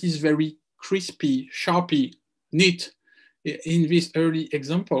something that is very crispy, sharpy, neat in these early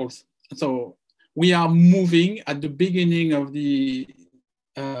examples. So we are moving at the beginning of the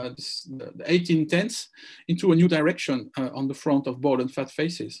 1810s into a new direction on the front of bold and fat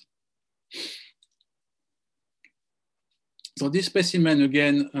faces. So this specimen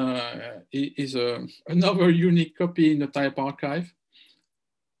again is another unique copy in the type archive.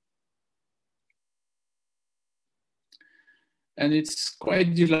 And it's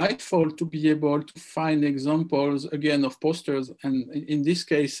quite delightful to be able to find examples again of posters, and in this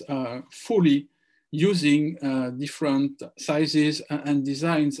case, fully using different sizes and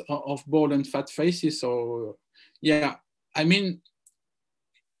designs of bold and fat faces. So yeah, I mean,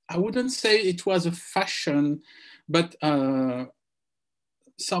 I wouldn't say it was a fashion, but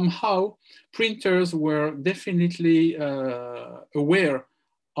somehow printers were definitely aware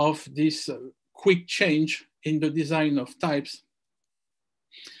of this quick change in the design of types.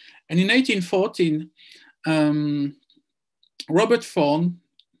 And in 1814, Robert Thorne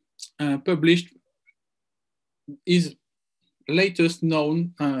published his latest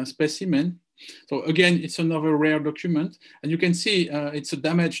known specimen. So again, it's another rare document. And you can see it's a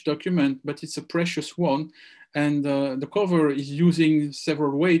damaged document, but it's a precious one. And the cover is using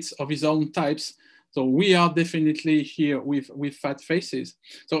several weights of his own types. So we are definitely here with fat faces.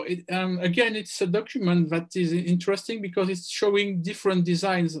 So again, it's a document that is interesting because it's showing different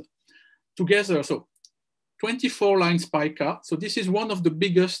designs together. So 24 lines pica. So this is one of the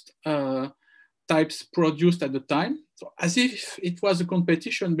biggest types produced at the time. So as if it was a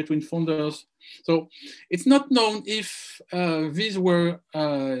competition between founders. So it's not known if these were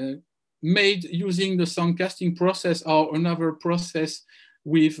made using the sound casting process or another process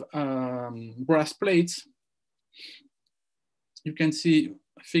with brass plates. You can see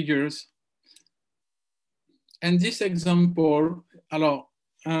figures. And this example, you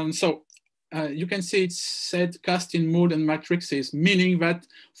can see it said cast in mold and matrices, meaning that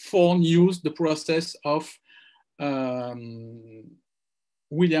Thorne used the process of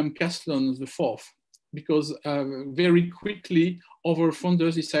William Caslon IV, because very quickly other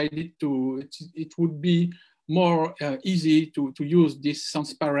founders decided it would be more easy to use this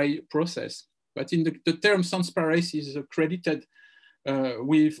sans-pareil process. But in the term sans-pareil is credited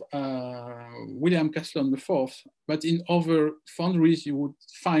with William Caslon IV, but in other foundries you would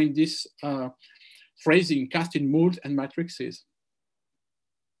find this phrasing cast in mold and matrices.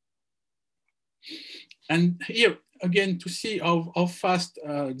 And here again to see how fast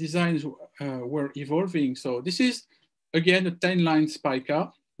designs were evolving. So this is again a 10-line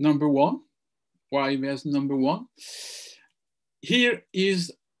spica, number 1. Why there's number 1? Here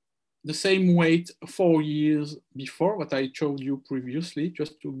is the same weight 4 years before what I showed you previously,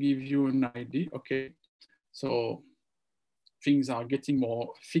 just to give you an idea. Okay, so things are getting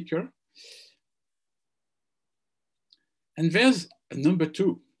more thicker. And there's a number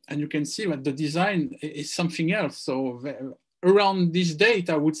 2, and you can see that the design is something else. So around this date,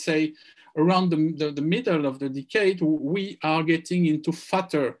 I would say around the middle of the decade, we are getting into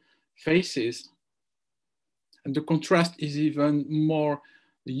fatter faces. And the contrast is even more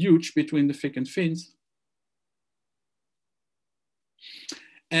huge between the thick and thins.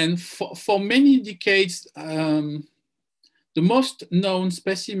 And for many decades, the most known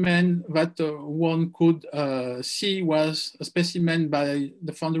specimen that one could see was a specimen by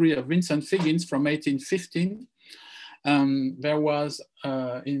the foundry of Vincent Figgins from 1815. There was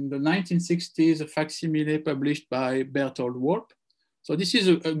in the 1960s a facsimile published by Berthold Wolp. So this is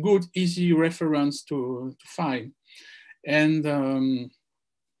a good, easy reference to find. And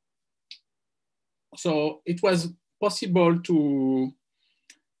so it was possible to,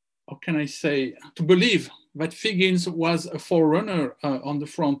 how can I say, to believe that Figgins was a forerunner on the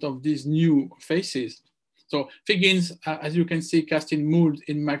front of these new faces. So Figgins, as you can see, cast in mold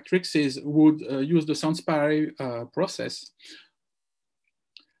in matrices would use the sans-pareil process.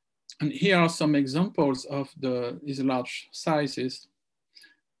 And here are some examples of these large sizes.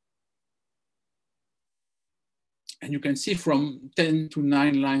 And you can see from 10 to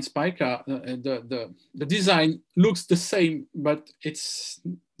 9 lines pica, the design looks the same, but it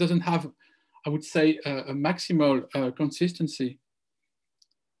doesn't have, I would say, a maximal consistency.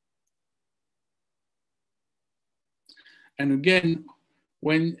 And again,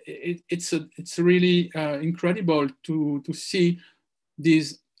 when it's really incredible to see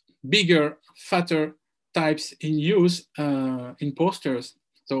these bigger, fatter types in use in posters.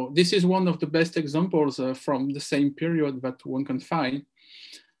 So this is one of the best examples from the same period that one can find.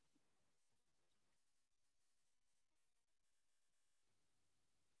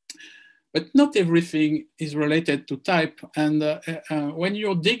 But not everything is related to type. And when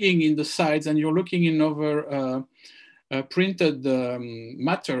you're digging in the sides and you're looking in over printed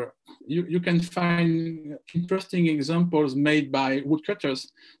matter, you can find interesting examples made by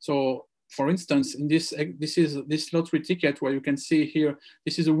woodcutters. So for instance, in this is this lottery ticket where you can see here,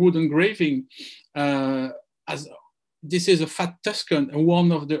 this is a wood engraving. This is a fat Tuscan,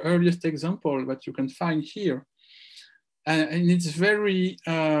 one of the earliest examples that you can find here. And it's very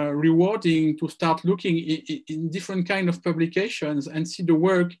rewarding to start looking in different kind of publications and see the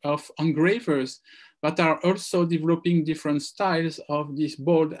work of engravers that are also developing different styles of these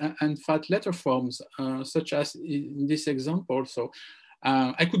bold and fat letter forms, such as in this example. So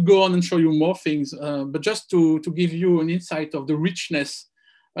I could go on and show you more things, but just to give you an insight of the richness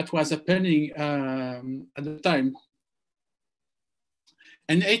that was happening at the time.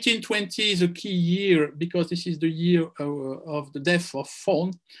 And 1820 is a key year because this is the year of the death of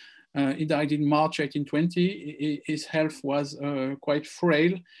Thorne. He died in March 1820. His health was quite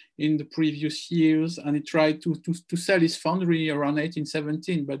frail in the previous years, and he tried to sell his foundry around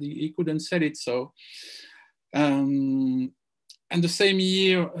 1817, but he couldn't sell it. So, and the same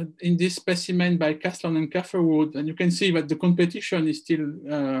year, in this specimen by Caslon and Catherwood, and you can see that the competition is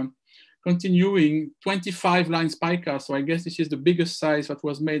still continuing, 25 lines pica. So I guess this is the biggest size that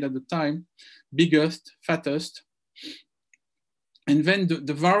was made at the time, biggest, fattest. And then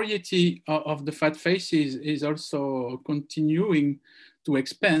the variety of the fat faces is also continuing to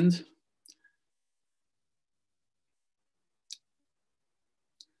expand.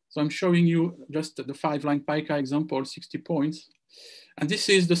 So I'm showing you just the 5-line pica example, 60 points. And this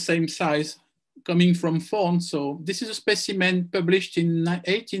is the same size coming from Thorn. So this is a specimen published in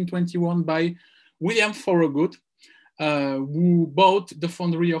 1821 by William Thorogood, who bought the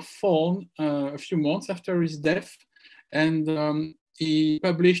foundry of Thorn a few months after his death. And he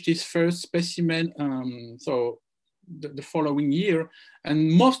published his first specimen the following year.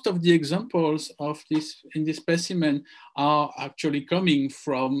 And most of the examples of this in this specimen are actually coming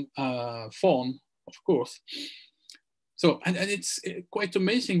from Thorn, of course. So, and it's quite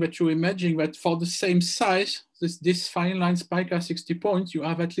amazing that you imagine that for the same size, this fine line spica 60 points, you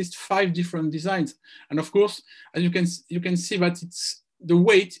have at least 5 different designs. And of course, as you can see that the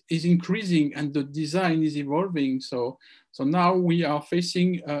weight is increasing and the design is evolving. So now we are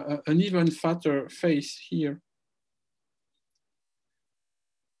facing an even fatter face here.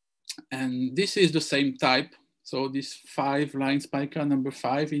 And this is the same type. So this 5-line spica number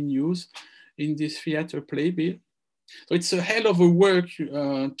 5 in use in this theater playbill. So it's a hell of a work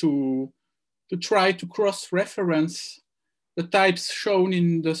to try to cross-reference the types shown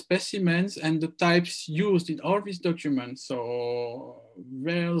in the specimens and the types used in all these documents. So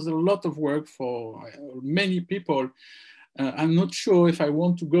there's a lot of work for many people. I'm not sure if I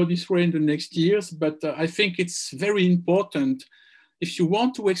want to go this way in the next years, but I think it's very important if you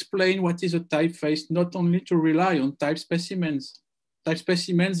want to explain what is a typeface, not only to rely on type specimens. Type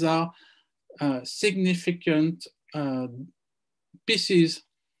specimens are significant pieces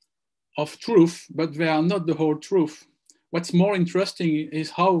of truth, but they are not the whole truth. What's more interesting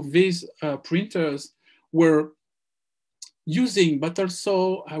is how these printers were using, but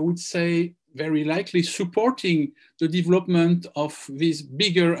also I would say very likely supporting the development of these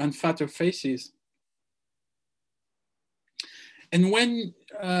bigger and fatter faces. And when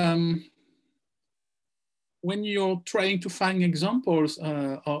you're trying to find examples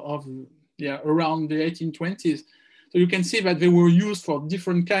around the 1820s, so you can see that they were used for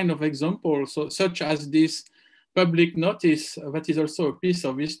different kind of examples, so, such as this public notice that is also a piece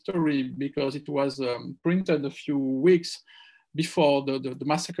of history because it was printed a few weeks before the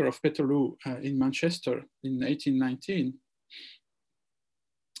massacre of Peterloo in Manchester in 1819.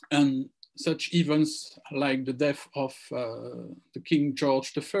 And such events like the death of the King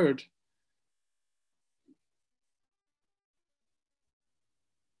George III.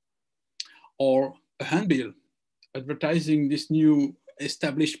 Or a handbill advertising this new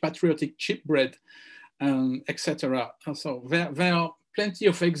established patriotic cheap bread, etc. So there are plenty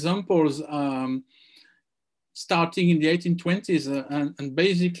of examples starting in the 1820s, and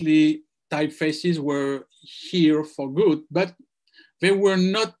basically typefaces were here for good, but they were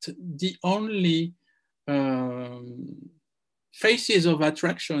not the only faces of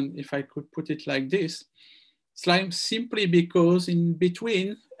attraction, if I could put it like this, simply because in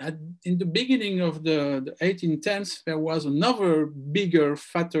between, in the beginning of the 1810s, there was another bigger,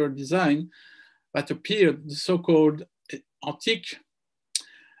 fatter design that appeared, the so-called antique.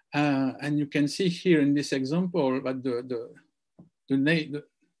 And you can see here in this example that the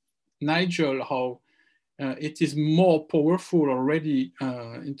Nigel, how it is more powerful already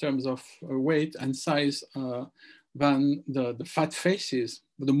in terms of weight and size than the fat faces,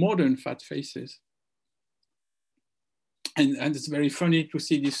 the modern fat faces. And it's very funny to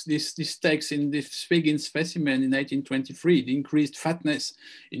see this text in this Spiggin specimen in 1823. The increased fatness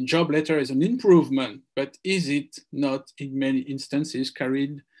in job letter is an improvement, but is it not in many instances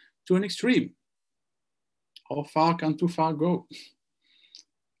carried to an extreme? How far can too far go?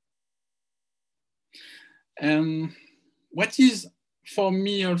 What is for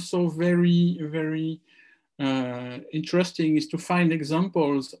me also very, very interesting is to find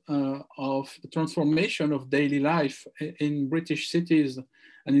examples of the transformation of daily life in British cities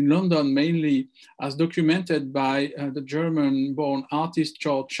and in London mainly, as documented by the German-born artist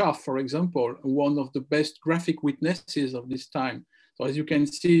George Schaff, for example, one of the best graphic witnesses of this time. So as you can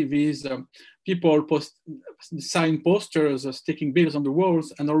see, these people sign posters, sticking bills on the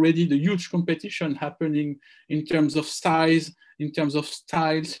walls, and already the huge competition happening in terms of size, in terms of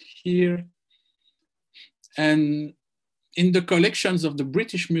styles here. And in the collections of the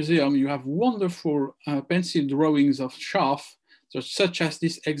British Museum, you have wonderful pencil drawings of Scharf, such as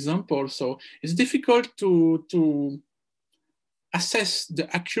this example. So it's difficult to assess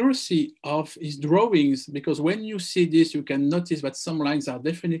the accuracy of his drawings, because when you see this, you can notice that some lines are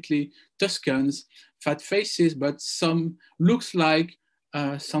definitely Tuscans, fat faces, but some looks like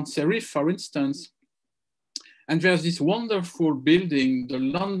sans serif, for instance. And there's this wonderful building, the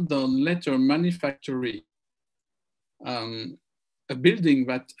London Letter Manufactory, a building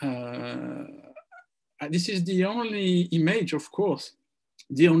that, this is the only image, of course,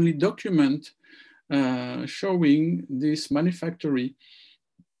 the only document showing this manufactory.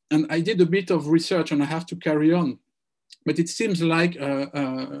 And I did a bit of research and I have to carry on. But it seems like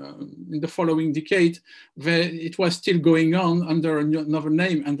in the following decade, it was still going on under another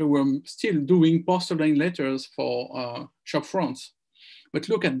name, and they were still doing porcelain letters for shop fronts. But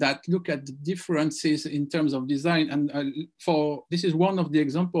look at that, look at the differences in terms of design. And this is one of the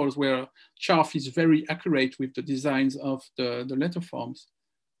examples where Scharf is very accurate with the designs of the letter forms.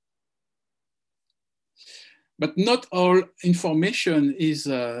 But not all information is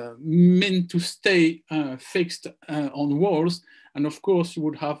meant to stay fixed on walls. And of course, you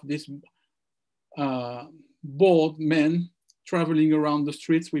would have this bored men traveling around the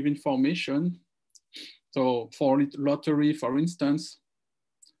streets with information. So for lottery, for instance,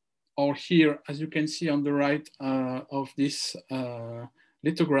 or here, as you can see on the right of this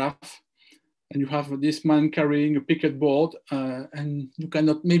lithograph, and you have this man carrying a picket board, and you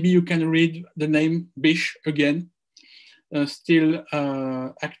cannot, maybe you can read the name Bish again, still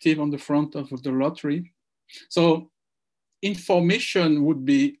active on the front of the lottery. So information would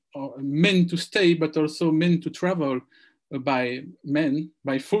be meant to stay, but also meant to travel by men,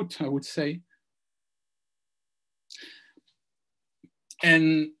 by foot, I would say.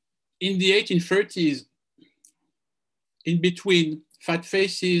 And in the 1830s, in between, fat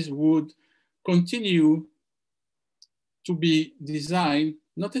faces would continue to be designed,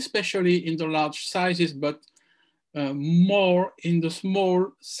 not especially in the large sizes, but more in the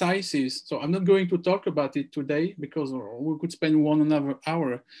small sizes. So I'm not going to talk about it today because we could spend 1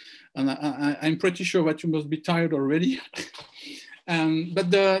 hour, and I'm pretty sure that you must be tired already.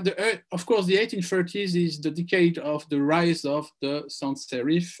 But of course, the 1830s is the decade of the rise of the sans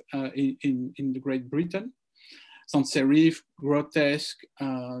serif in the Great Britain. Sans serif, grotesque,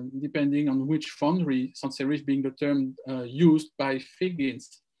 depending on which foundry, sans serif being the term used by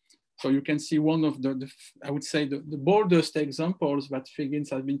Figgins. So you can see one of I would say, the boldest examples that Figgins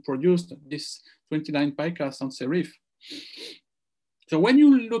has been produced, this 29 pica sans serif. So when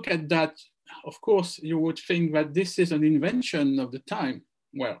you look at that, of course, you would think that this is an invention of the time.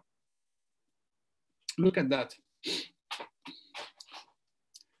 Well, look at that.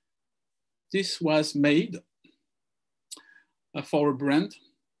 This was made for a brand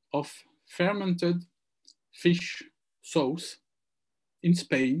of fermented fish sauce in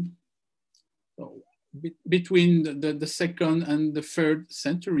Spain, so between the 2nd and the 3rd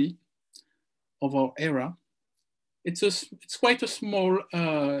century of our era. It's quite a small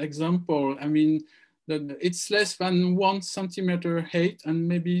example. I mean, it's less than 1 centimeter height and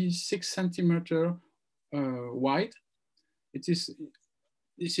maybe 6 centimeter wide. We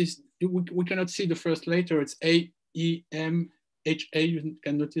cannot see the first letter. It's A-E-M-H-A. You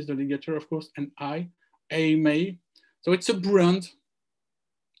can notice the ligature, of course, and A-M-A. So it's a brand.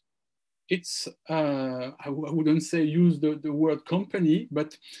 It's, I wouldn't say use the word company,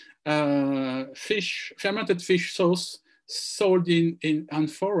 but fermented fish sauce sold in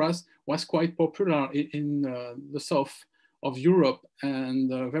amphoras was quite popular in the south of Europe.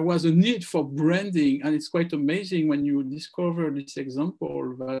 And there was a need for branding. And it's quite amazing when you discover this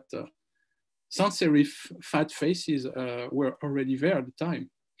example that sans serif fat faces were already there at the time.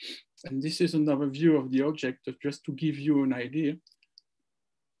 And this is another view of the object, just to give you an idea.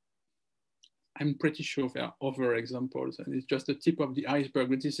 I'm pretty sure there are other examples, and it's just the tip of the iceberg,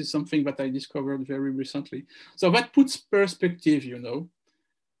 but this is something that I discovered very recently. So that puts perspective, you know,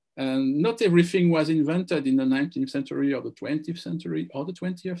 and not everything was invented in the 19th century or the 20th century or the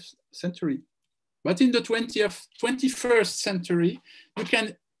 20th century. But in the 21st century, you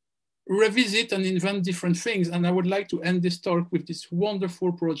can revisit and invent different things. And I would like to end this talk with this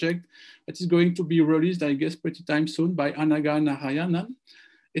wonderful project that is going to be released, I guess, pretty time soon by Anaga Narayanan.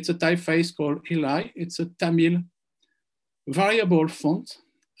 It's a typeface called Eli. It's a Tamil variable font.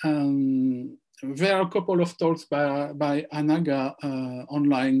 And there are a couple of talks by Anaga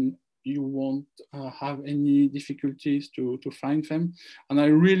online. You won't have any difficulties to find them. And I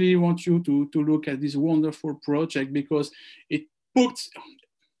really want you to look at this wonderful project because it puts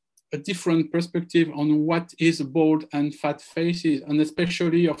a different perspective on what is bold and fat faces. And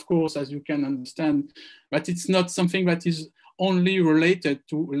especially, of course, as you can understand, but it's not something that is only related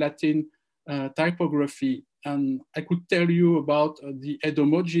to Latin typography. And I could tell you about the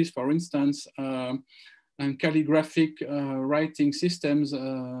etymologies, for instance, and calligraphic writing systems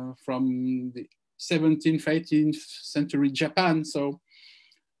from the 17th, 18th century Japan. So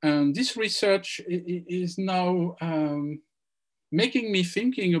this research is now making me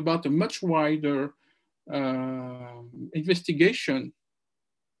thinking about a much wider investigation,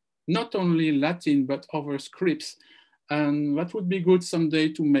 not only Latin, but other scripts. And that would be good someday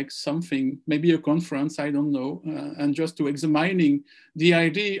to make something, maybe a conference, I don't know, and just to examining the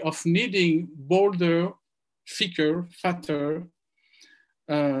idea of needing bolder, thicker, fatter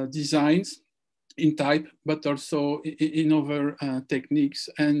designs in type, but also in other techniques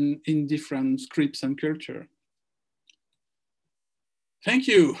and in different scripts and culture. Thank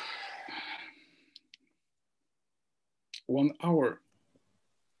you. 1 hour.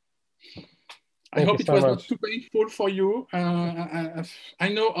 I hope it was not too painful for you. I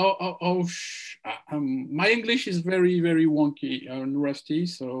know my English is very, very wonky and rusty,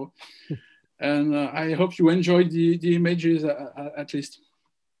 so, and I hope you enjoyed the images at least.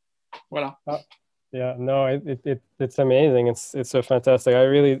 Voila. Yeah, no, it's amazing. It's so fantastic.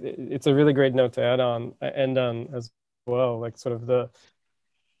 It's a really great note to end on as well, like sort of the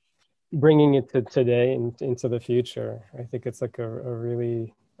bringing it to today and into the future. I think it's like a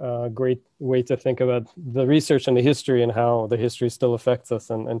really great way to think about the research and the history and how the history still affects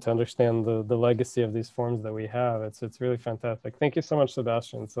us and to understand the legacy of these forms that we have. It's really fantastic. Thank you so much,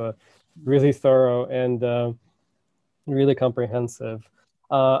 Sébastien. It's really thorough and really comprehensive.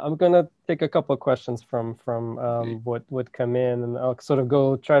 I'm gonna take a couple of questions from what would come in, and I'll sort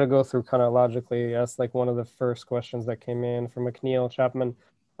of try to go through chronologically. As like one of the first questions that came in from McNeil Chapman,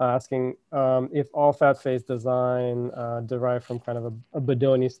 asking if all fat face design derived from kind of a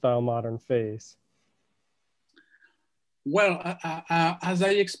Bodoni style modern face. Well, as I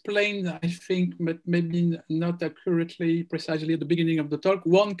explained, I think, but maybe not accurately, precisely at the beginning of the talk,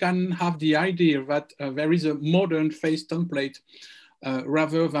 one can have the idea that there is a modern face template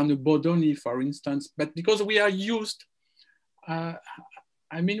rather than a Bodoni, for instance. But because we are used, I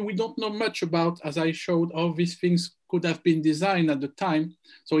mean, we don't know much about, as I showed, how these things could have been designed at the time.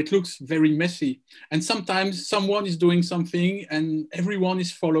 So it looks very messy. And sometimes someone is doing something and everyone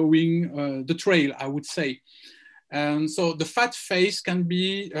is following the trail, I would say. And so the fat face can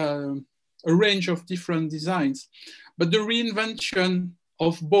be a range of different designs. But the reinvention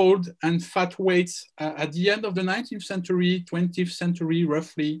of bold and fat weights at the end of the 19th century, 20th century,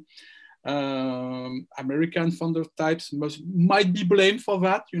 roughly, American founder types might be blamed for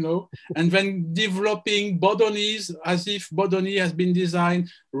that, you know, and then developing Bodonis as if Bodoni has been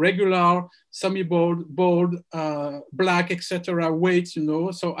designed regular, semi-bold, bold, black, etc. weights, you know.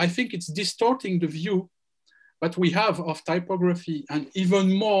 So I think it's distorting the view that we have of typography, and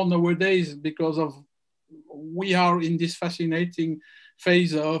even more nowadays because of we are in this fascinating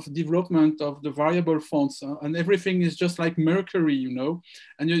phase of development of the variable fonts, and everything is just like mercury, you know,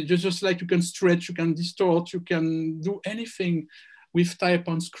 and you just like you can stretch, you can distort, you can do anything with type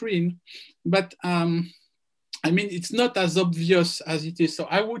on screen. But I mean, it's not as obvious as it is. So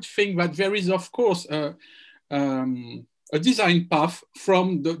I would think that there is, of course, a design path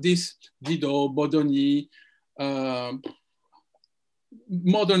from this Dido, Bodoni,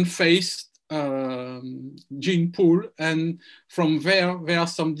 modern face gene pool, and from there are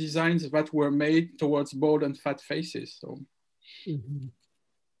some designs that were made towards bold and fat faces. So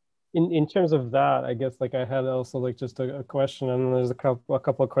in terms of that, I guess like I had also like just a question, and there's a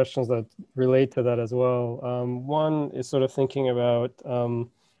couple of questions that relate to that as well. One is sort of thinking about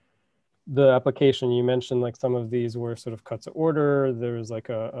the application. You mentioned like some of these were sort of cut to order. There was like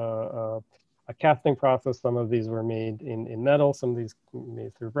a casting process. Some of these were made in metal, some of these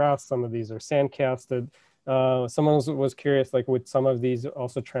made through brass, some of these are sand casted. Someone was curious, like would some of these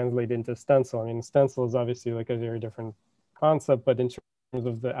also translate into stencil? I mean, stencil is obviously like a very different concept, but in terms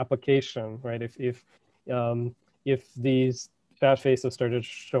of the application, right? If these fat faces started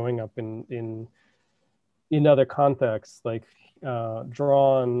showing up in other contexts, like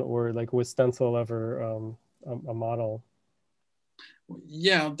drawn, or like was stencil ever a model?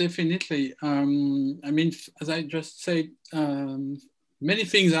 Yeah, definitely. I mean, as I just said, many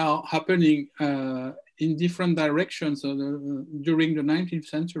things are happening in different directions during the 19th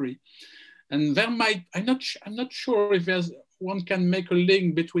century. And there might, I'm not sure if one can make a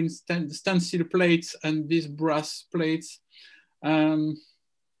link between stencil plates and these brass plates.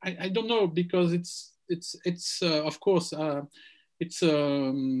 I don't know, because it's of course it's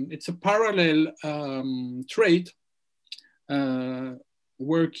a parallel trade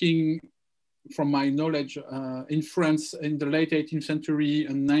working, from my knowledge, in France in the late 18th century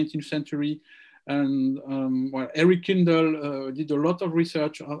and 19th century. And well, Eric Kindle did a lot of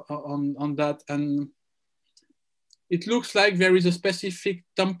research on that. And it looks like there is a specific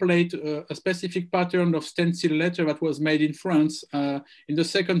template, a specific pattern of stencil letter that was made in France in the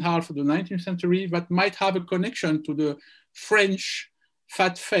second half of the 19th century that might have a connection to the French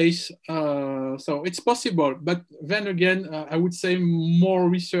fat face. So it's possible, but then again, I would say more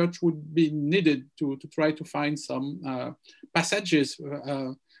research would be needed to try to find some passages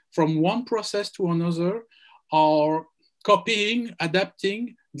from one process to another, or copying,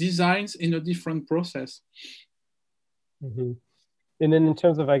 adapting designs in a different process. Mm-hmm. And then in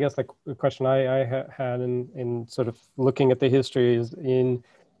terms of, I guess, like the question I had in sort of looking at the history is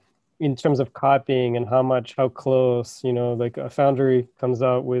in terms of copying and how close, you know, like a foundry comes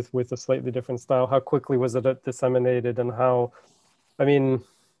out with a slightly different style, how quickly was it disseminated, and how, I mean,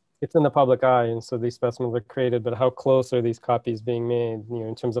 it's in the public eye, and so these specimens are created, but how close are these copies being made, you know,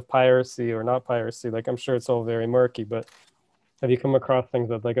 in terms of piracy or not piracy? Like, I'm sure it's all very murky, but have you come across things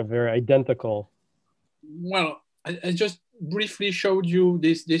that like are very identical? Well, I just briefly showed you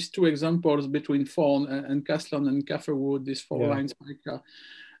these two examples between Fawn and Caslon and Catherwood, these four lines.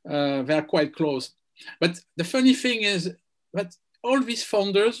 They're quite close. But the funny thing is that all these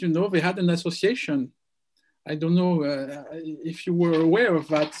founders, you know, they had an association. I don't know if you were aware of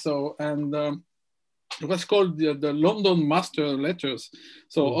that. So, and it was called the London Master Letters.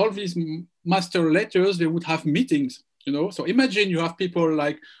 So all these master letters, they would have meetings, you know. So imagine you have people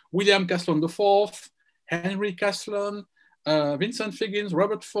like William Caslon IV, Henry Caslon, Vincent Figgins,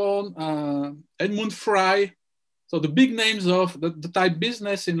 Robert Fawn, Edmund Fry. So the big names of the type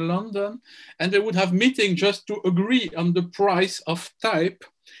business in London, and they would have meetings just to agree on the price of type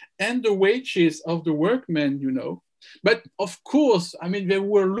and the wages of the workmen, you know. But of course, I mean, they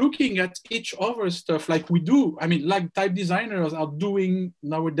were looking at each other stuff like we do. I mean, like type designers are doing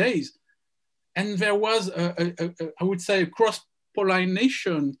nowadays. And there was, I would say, a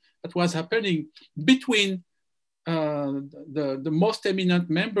cross-pollination that was happening between the most eminent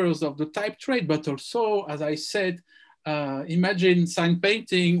members of the type trade, but also, as I said, imagine sign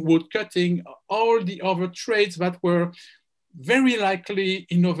painting, wood cutting, all the other trades that were very likely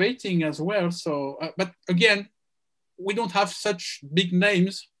innovating as well. So, but again, we don't have such big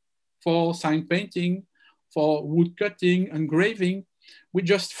names for sign painting, for wood cutting, engraving. We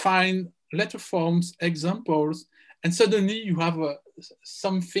just find letter forms, examples, and suddenly you have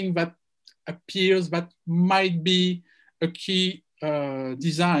something that appears that might be a key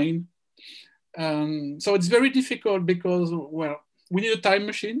design. So it's very difficult because, well, we need a time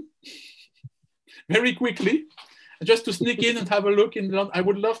machine very quickly just to sneak in and have a look in London. I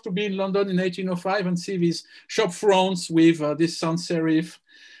would love to be in London in 1805 and see these shop fronts with this sans serif.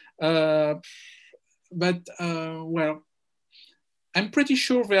 Well, I'm pretty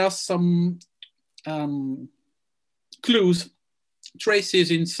sure there are some clues, traces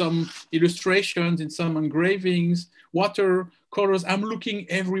in some illustrations, in some engravings, watercolors. I'm looking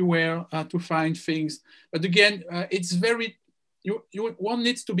everywhere to find things. But again, it's very, one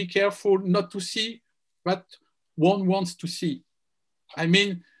needs to be careful not to see what one wants to see. I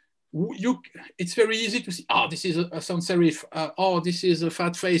mean, it's very easy to see, oh, this is a sans serif, oh, this is a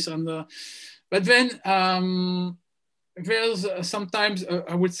fat face. But then there's sometimes,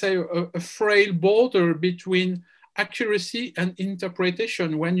 I would say, a frail border between accuracy and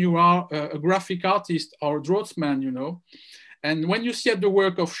interpretation when you are a graphic artist or a draughtsman, you know. And when you see at the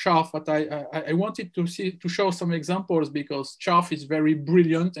work of Scharf, I wanted to show some examples because Scharf is very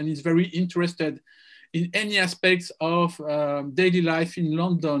brilliant and is very interested in any aspects of daily life in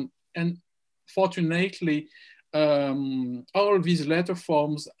London. And fortunately, all these letter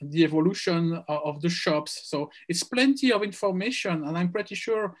forms, the evolution of the shops. So it's plenty of information, and I'm pretty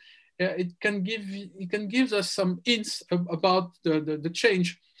sure it can give us some hints about the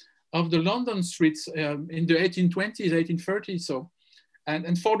change of the London streets in the 1820s, 1830s. So,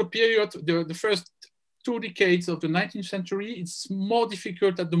 and for the period, the first 2 decades of the 19th century, it's more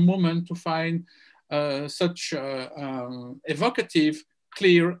difficult at the moment to find such evocative,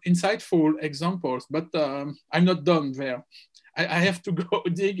 clear, insightful examples. But I'm not done there. I have to go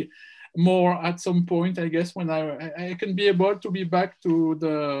dig more at some point, I guess, when I can be able to be back to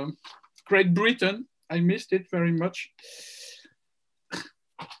the Great Britain. I missed it very much.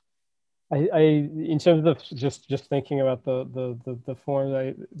 in terms of just thinking about the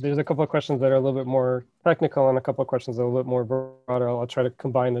form, there's a couple of questions that are a little bit more technical and a couple of questions that are a little bit more broader. I'll try to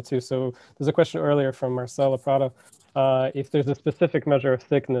combine the two. So there's a question earlier from Marcela Prada. If there's a specific measure of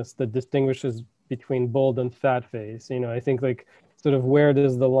thickness that distinguishes between bold and fat face, you know, I think like sort of where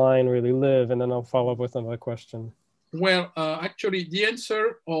does the line really live? And then I'll follow up with another question. Well, actually, the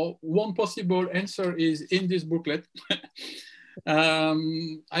answer, or one possible answer, is in this booklet. I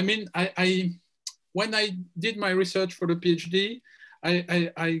mean, when I did my research for the PhD,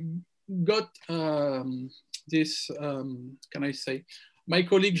 I got this, can I say, my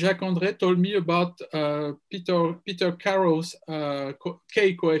colleague Jacques-André told me about Peter Caro's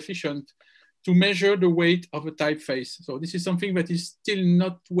K coefficient to measure the weight of a typeface. So this is something that is still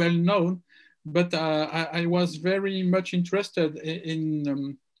not well known, but I was very much interested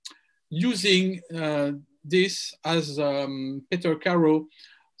in using this as Peter Caro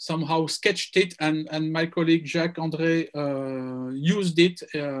somehow sketched it, and my colleague Jacques-André used it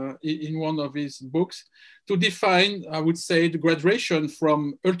in one of his books to define, I would say, the gradation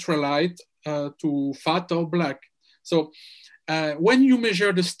from ultralight to fat or black. So when you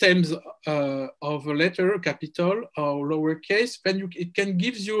measure the stems of a letter, capital or lowercase, then it can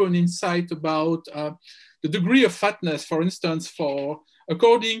give you an insight about the degree of fatness. For instance,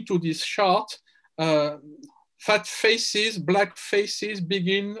 according to this chart, fat faces, black faces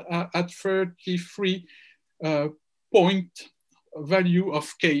begin at 33 point value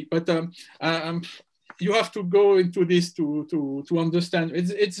of K. But you have to go into this to understand.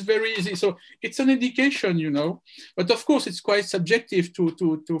 It's very easy. So it's an indication, you know, but of course it's quite subjective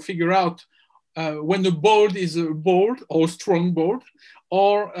to figure out when the bold is a bold or strong bold,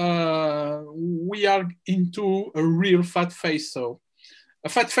 or we are into a real fat face. So a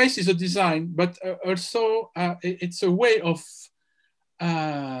fat face is a design, but also it's a way of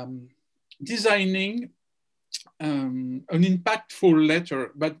designing an impactful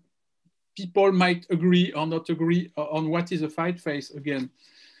letter, but people might agree or not agree on what is a fat face again.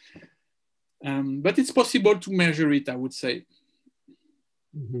 But it's possible to measure it, I would say.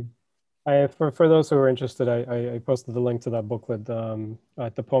 Mm-hmm. For those who are interested, I posted the link to that booklet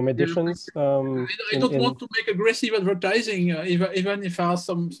at the Poem Editions. I don't want to make aggressive advertising, even if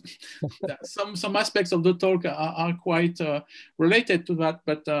some aspects of the talk are quite related to that.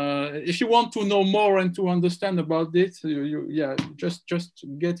 But if you want to know more and to understand about this, just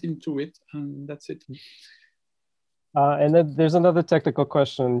get into it, and that's it. And then there's another technical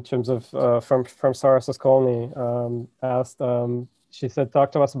question in terms of from Sarah Soskolny asked. She said,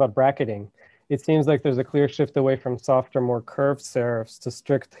 talk to us about bracketing. It seems like there's a clear shift away from softer, more curved serifs to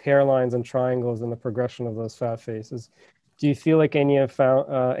strict hairlines and triangles in the progression of those fat faces. Do you feel like any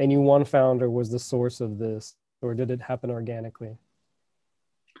one founder was the source of this, or did it happen organically?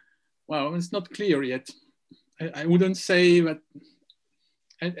 Well, it's not clear yet. I wouldn't say that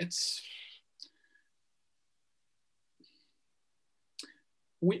it's...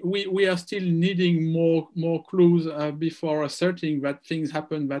 We are still needing more clues before asserting that things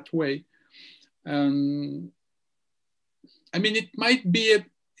happen that way. I mean, it might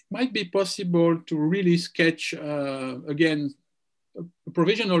be possible to really sketch again a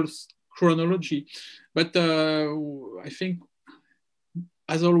provisional chronology, but I think,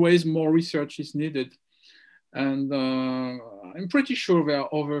 as always, more research is needed. And I'm pretty sure there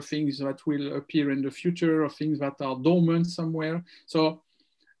are other things that will appear in the future, or things that are dormant somewhere. So.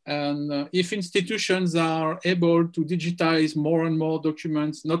 And if institutions are able to digitize more and more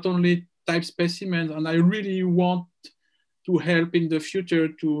documents, not only type specimens, and I really want to help in the future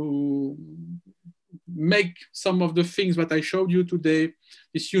to make some of the things that I showed you today,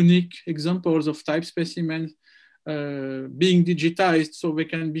 these unique examples of type specimens being digitized so they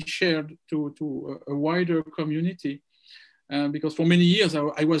can be shared to a wider community. Because for many years,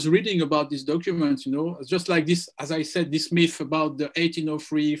 I was reading about these documents, you know, just like this, as I said, this myth about the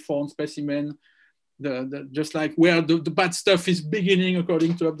 1803 form specimen, just like where the bad stuff is beginning,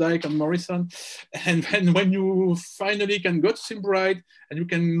 according to Updike and Morrison. And then when you finally can go to Simbride and you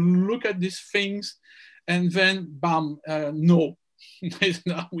can look at these things, and then bam, no,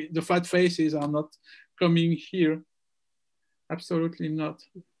 the fat faces are not coming here. Absolutely not.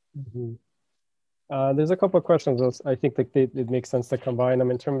 Mm-hmm. There's a couple of questions. I think that it makes sense to combine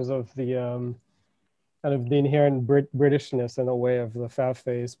them in terms of the kind of the inherent Britishness in a way of the fat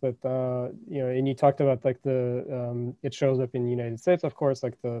face. But you know, and you talked about like the it shows up in the United States, of course,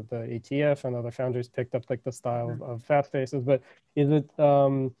 like the ATF and other founders picked up like the style of fat faces. But is it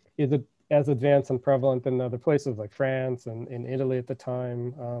as advanced and prevalent in other places like France and in Italy at the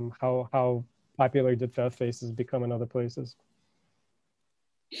time? How popular did fat faces become in other places?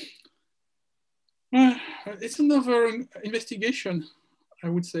 It's another investigation, I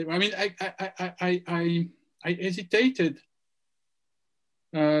would say. I mean, I hesitated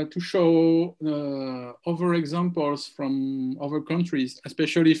to show other examples from other countries,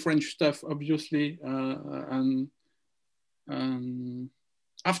 especially French stuff, obviously. And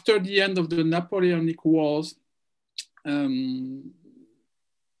after the end of the Napoleonic Wars,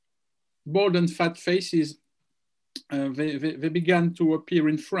 bold and fat faces, they began to appear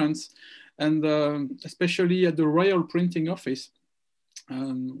in France, and especially at the Royal Printing Office.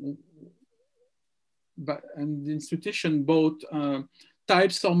 And the institution bought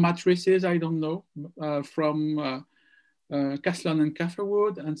types or matrices, I don't know, from Caslon and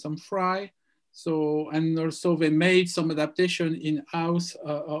Catherwood and some Fry. So, and also they made some adaptation in-house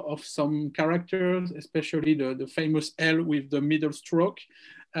of some characters, especially the famous L with the middle stroke.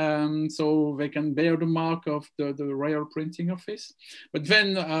 So they can bear the mark of the Royal Printing Office. But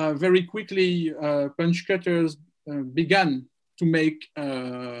then very quickly, punch cutters began to make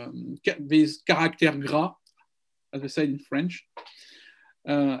these caractères gras, as I said in French.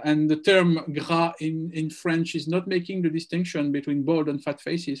 And the term gras in French is not making the distinction between bold and fat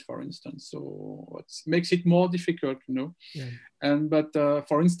faces, for instance. So it makes it more difficult, you know. Yeah. But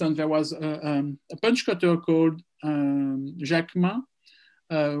for instance, there was a punch cutter called Jacquemin,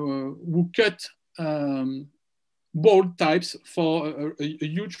 who cut bold types for a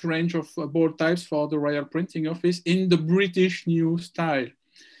huge range of bold types for the Royal Printing Office in the British New Style.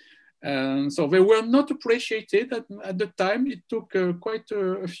 So they were not appreciated at the time. It took quite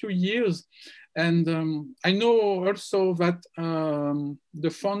a few years. And I know also that the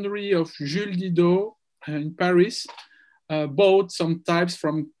foundry of Jules Didot in Paris bought some types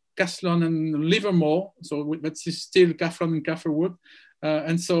from Caslon and Livermore. So that's still Caslon and Catherwood.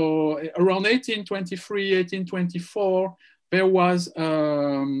 And so around 1823, 1824, there was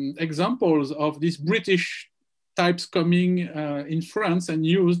examples of these British types coming in France and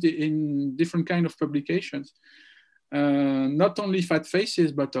used in different kind of publications. Not only fat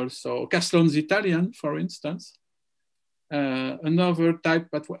faces, but also Caslon's Italian, for instance. Another type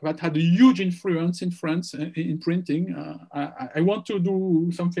that had a huge influence in France in printing. I want to do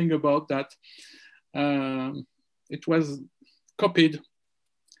something about that. It was copied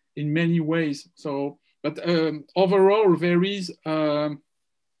in many ways. So, but overall, there is a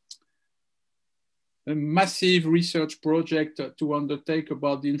massive research project to undertake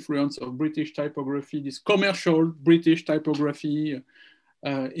about the influence of British typography, this commercial British typography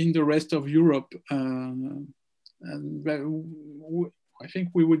in the rest of Europe. And I think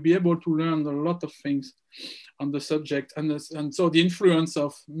we would be able to learn a lot of things on the subject. And so the influence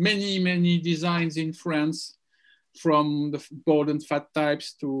of many, many designs in France, from the bold and fat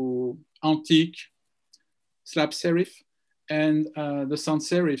types to antique, slab serif, and the sans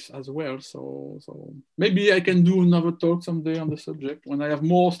serif as well. So maybe I can do another talk someday on the subject when I have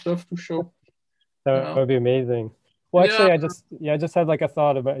more stuff to show. That would be amazing. Well, actually, yeah. I just had like a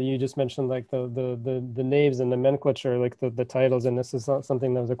thought about, you just mentioned like the names and nomenclature, like the titles, and this is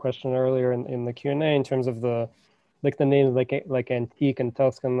something that was a question earlier in the Q&A in terms of the names like antique and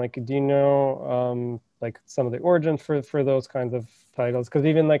Tuscan. Like, do you know like some of the origins for those kinds of titles? Because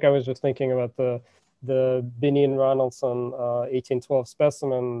even like I was just thinking about the Binney and Ronaldson 1812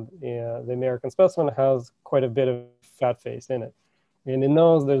 specimen, the American specimen has quite a bit of fat face in it, and in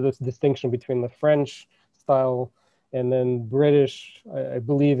those there's this distinction between the French style and then British. I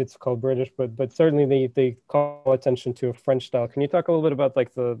believe it's called British, but certainly they call attention to a French style. Can you talk a little bit about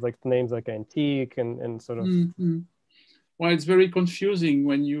like the names like antique and sort of? Mm-hmm. Well, it's very confusing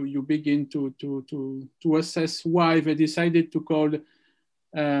when you begin to assess why they decided to call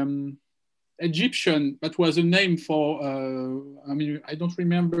Egyptian, that was a name for, I mean, I don't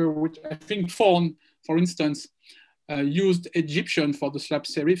remember which, I think Fawn, for instance, used Egyptian for the slab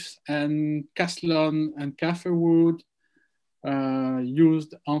serifs, and Caslon and Catherwood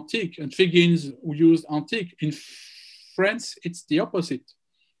used antique, and Figgins used antique. In France, it's the opposite.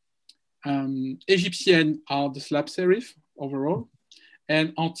 Egyptian are the slab serif overall,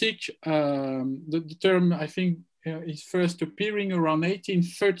 and antique, the term I think is first appearing around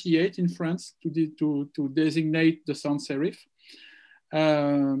 1838 in France to designate the sans serif.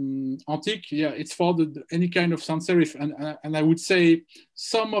 Antique, yeah, it's for any kind of sans serif, and I would say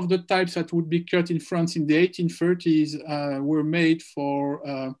some of the types that would be cut in France in the 1830s were made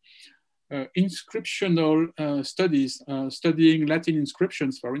for inscriptional studies, studying Latin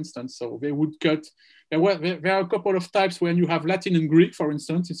inscriptions, for instance. So they would cut. There are a couple of types when you have Latin and Greek, for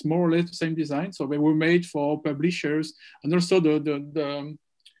instance. It's more or less the same design. So they were made for publishers, and also the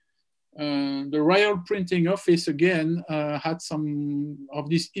the Royal Printing Office again had some of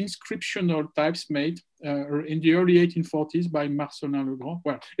these inscriptional types made in the early 1840s by Marcelin Legrand.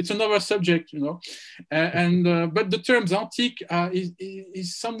 Well, it's another subject, you know, but the terms antique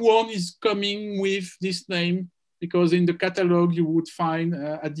is someone is coming with this name, because in the catalog you would find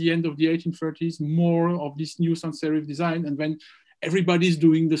at the end of the 1830s more of this new sans serif design, and then everybody's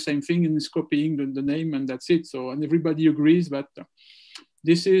doing the same thing and is copying the name, and that's it. So, and everybody agrees that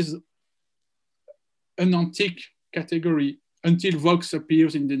this is an antique category until Vox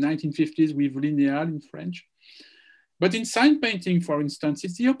appears in the 1950s with Linéal in French. But in sign painting, for instance,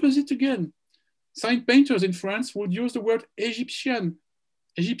 it's the opposite again. Sign painters in France would use the word Egyptienne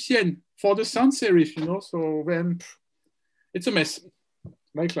for the sans serif, you know, so then it's a mess,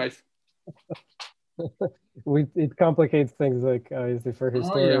 like life. It complicates things, like obviously for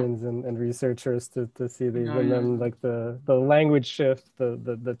historians and researchers to see these, and then like the language shift,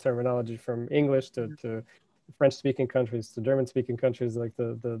 the terminology from English to French-speaking countries to German-speaking countries, like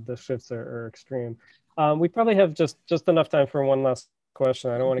the shifts are extreme. We probably have just enough time for one last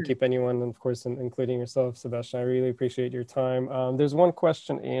question. I don't want to keep anyone, of course, including yourself, Sébastien. I really appreciate your time. There's one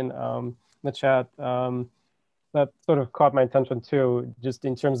question in the chat that sort of caught my attention too, just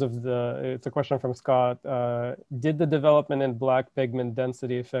in terms of it's a question from Scott. Did the development in black pigment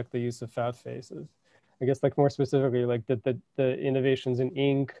density affect the use of fat faces? I guess, like, more specifically, like, did the innovations in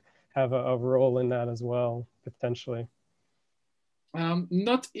ink have a role in that as well, potentially?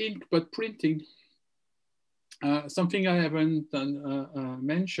 Not ink, but printing. Something I haven't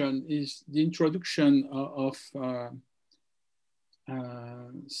mentioned is the introduction of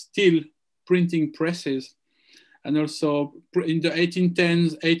steel printing presses. And also in the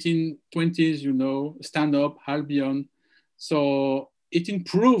 1810s, 1820s, you know, stand-up, Albion. So it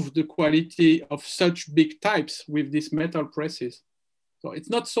improved the quality of such big types with these metal presses. So it's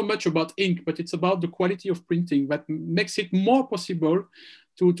not so much about ink, but it's about the quality of printing that makes it more possible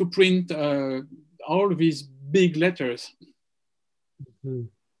to print all these big letters.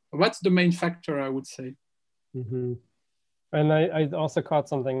 Mm-hmm. That's the main factor, I would say. Mm-hmm. And I also caught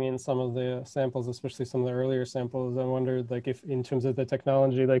something in some of the samples, especially some of the earlier samples. I wondered, like, if in terms of the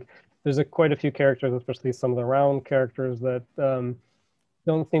technology, like, there's quite a few characters, especially some of the round characters, that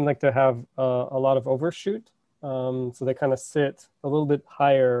don't seem like to have a lot of overshoot. So they kind of sit a little bit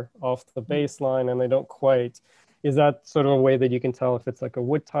higher off the baseline, and they don't quite. Is that sort of a way that you can tell if it's like a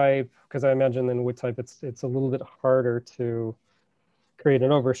wood type? Because I imagine in wood type, it's a little bit harder to create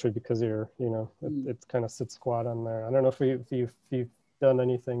an overshoot because it kind of sits squat on there. I don't know if you've done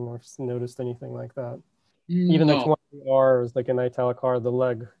anything or noticed anything like that. Even like one of the R's, like an italic R, the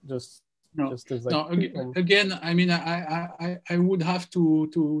leg just is like. No, again, I mean, I would have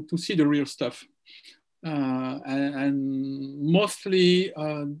to see the real stuff. And mostly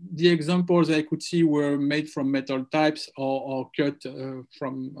the examples I could see were made from metal types or cut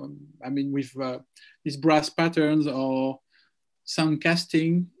from, I mean, with these brass patterns or sound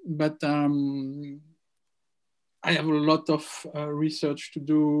casting, but I have a lot of research to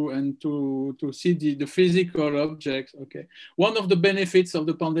do and to see the physical objects. Okay, one of the benefits of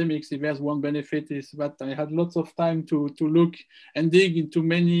the pandemic, if there's one benefit, is that I had lots of time to look and dig into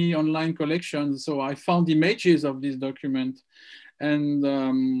many online collections. So I found images of this document, and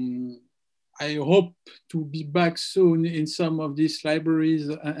I hope to be back soon in some of these libraries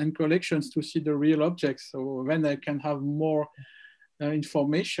and collections to see the real objects. So then I can have more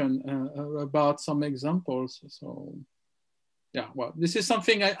information about some examples. So yeah, well, this is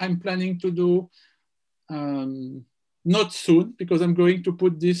something I'm planning to do not soon, because I'm going to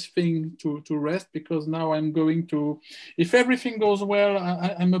put this thing to rest, because now I'm going to, if everything goes well,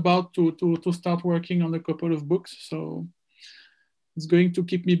 I'm about to start working on a couple of books. So it's going to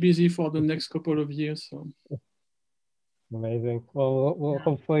keep me busy for the next couple of years. So. Amazing. Well,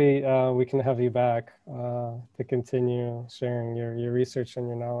 hopefully we can have you back to continue sharing your research and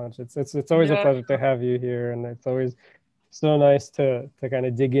your knowledge. It's always a pleasure to have you here, and it's always so nice to kind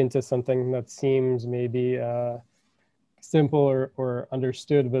of dig into something that seems maybe simple or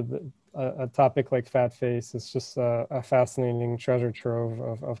understood, but a topic like fat face is just a fascinating treasure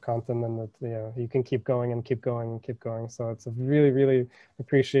trove of content, and that you can keep going and keep going and keep going. So it's a really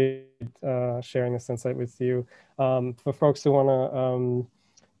appreciate sharing this insight with you. For folks who want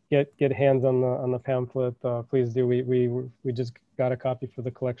to get hands on the pamphlet, please do. We just got a copy for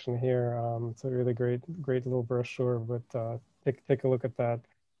the collection here. It's a really great little brochure, but take a look at that.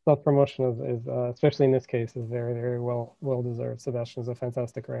 Self-promotion is especially in this case, is very well deserved. Sébastien is a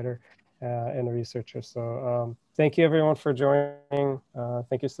fantastic writer and a researcher. So thank you everyone for joining.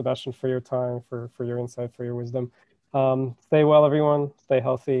 Thank you, Sébastien, for your time, for your insight, for your wisdom. Stay well, everyone. Stay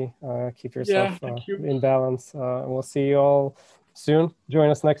healthy. Keep Yeah, yourself thank you. in balance. And we'll see you all soon. Join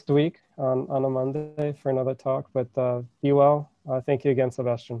us next week on a Monday for another talk. But be well. Thank you again,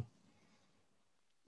 Sebastian.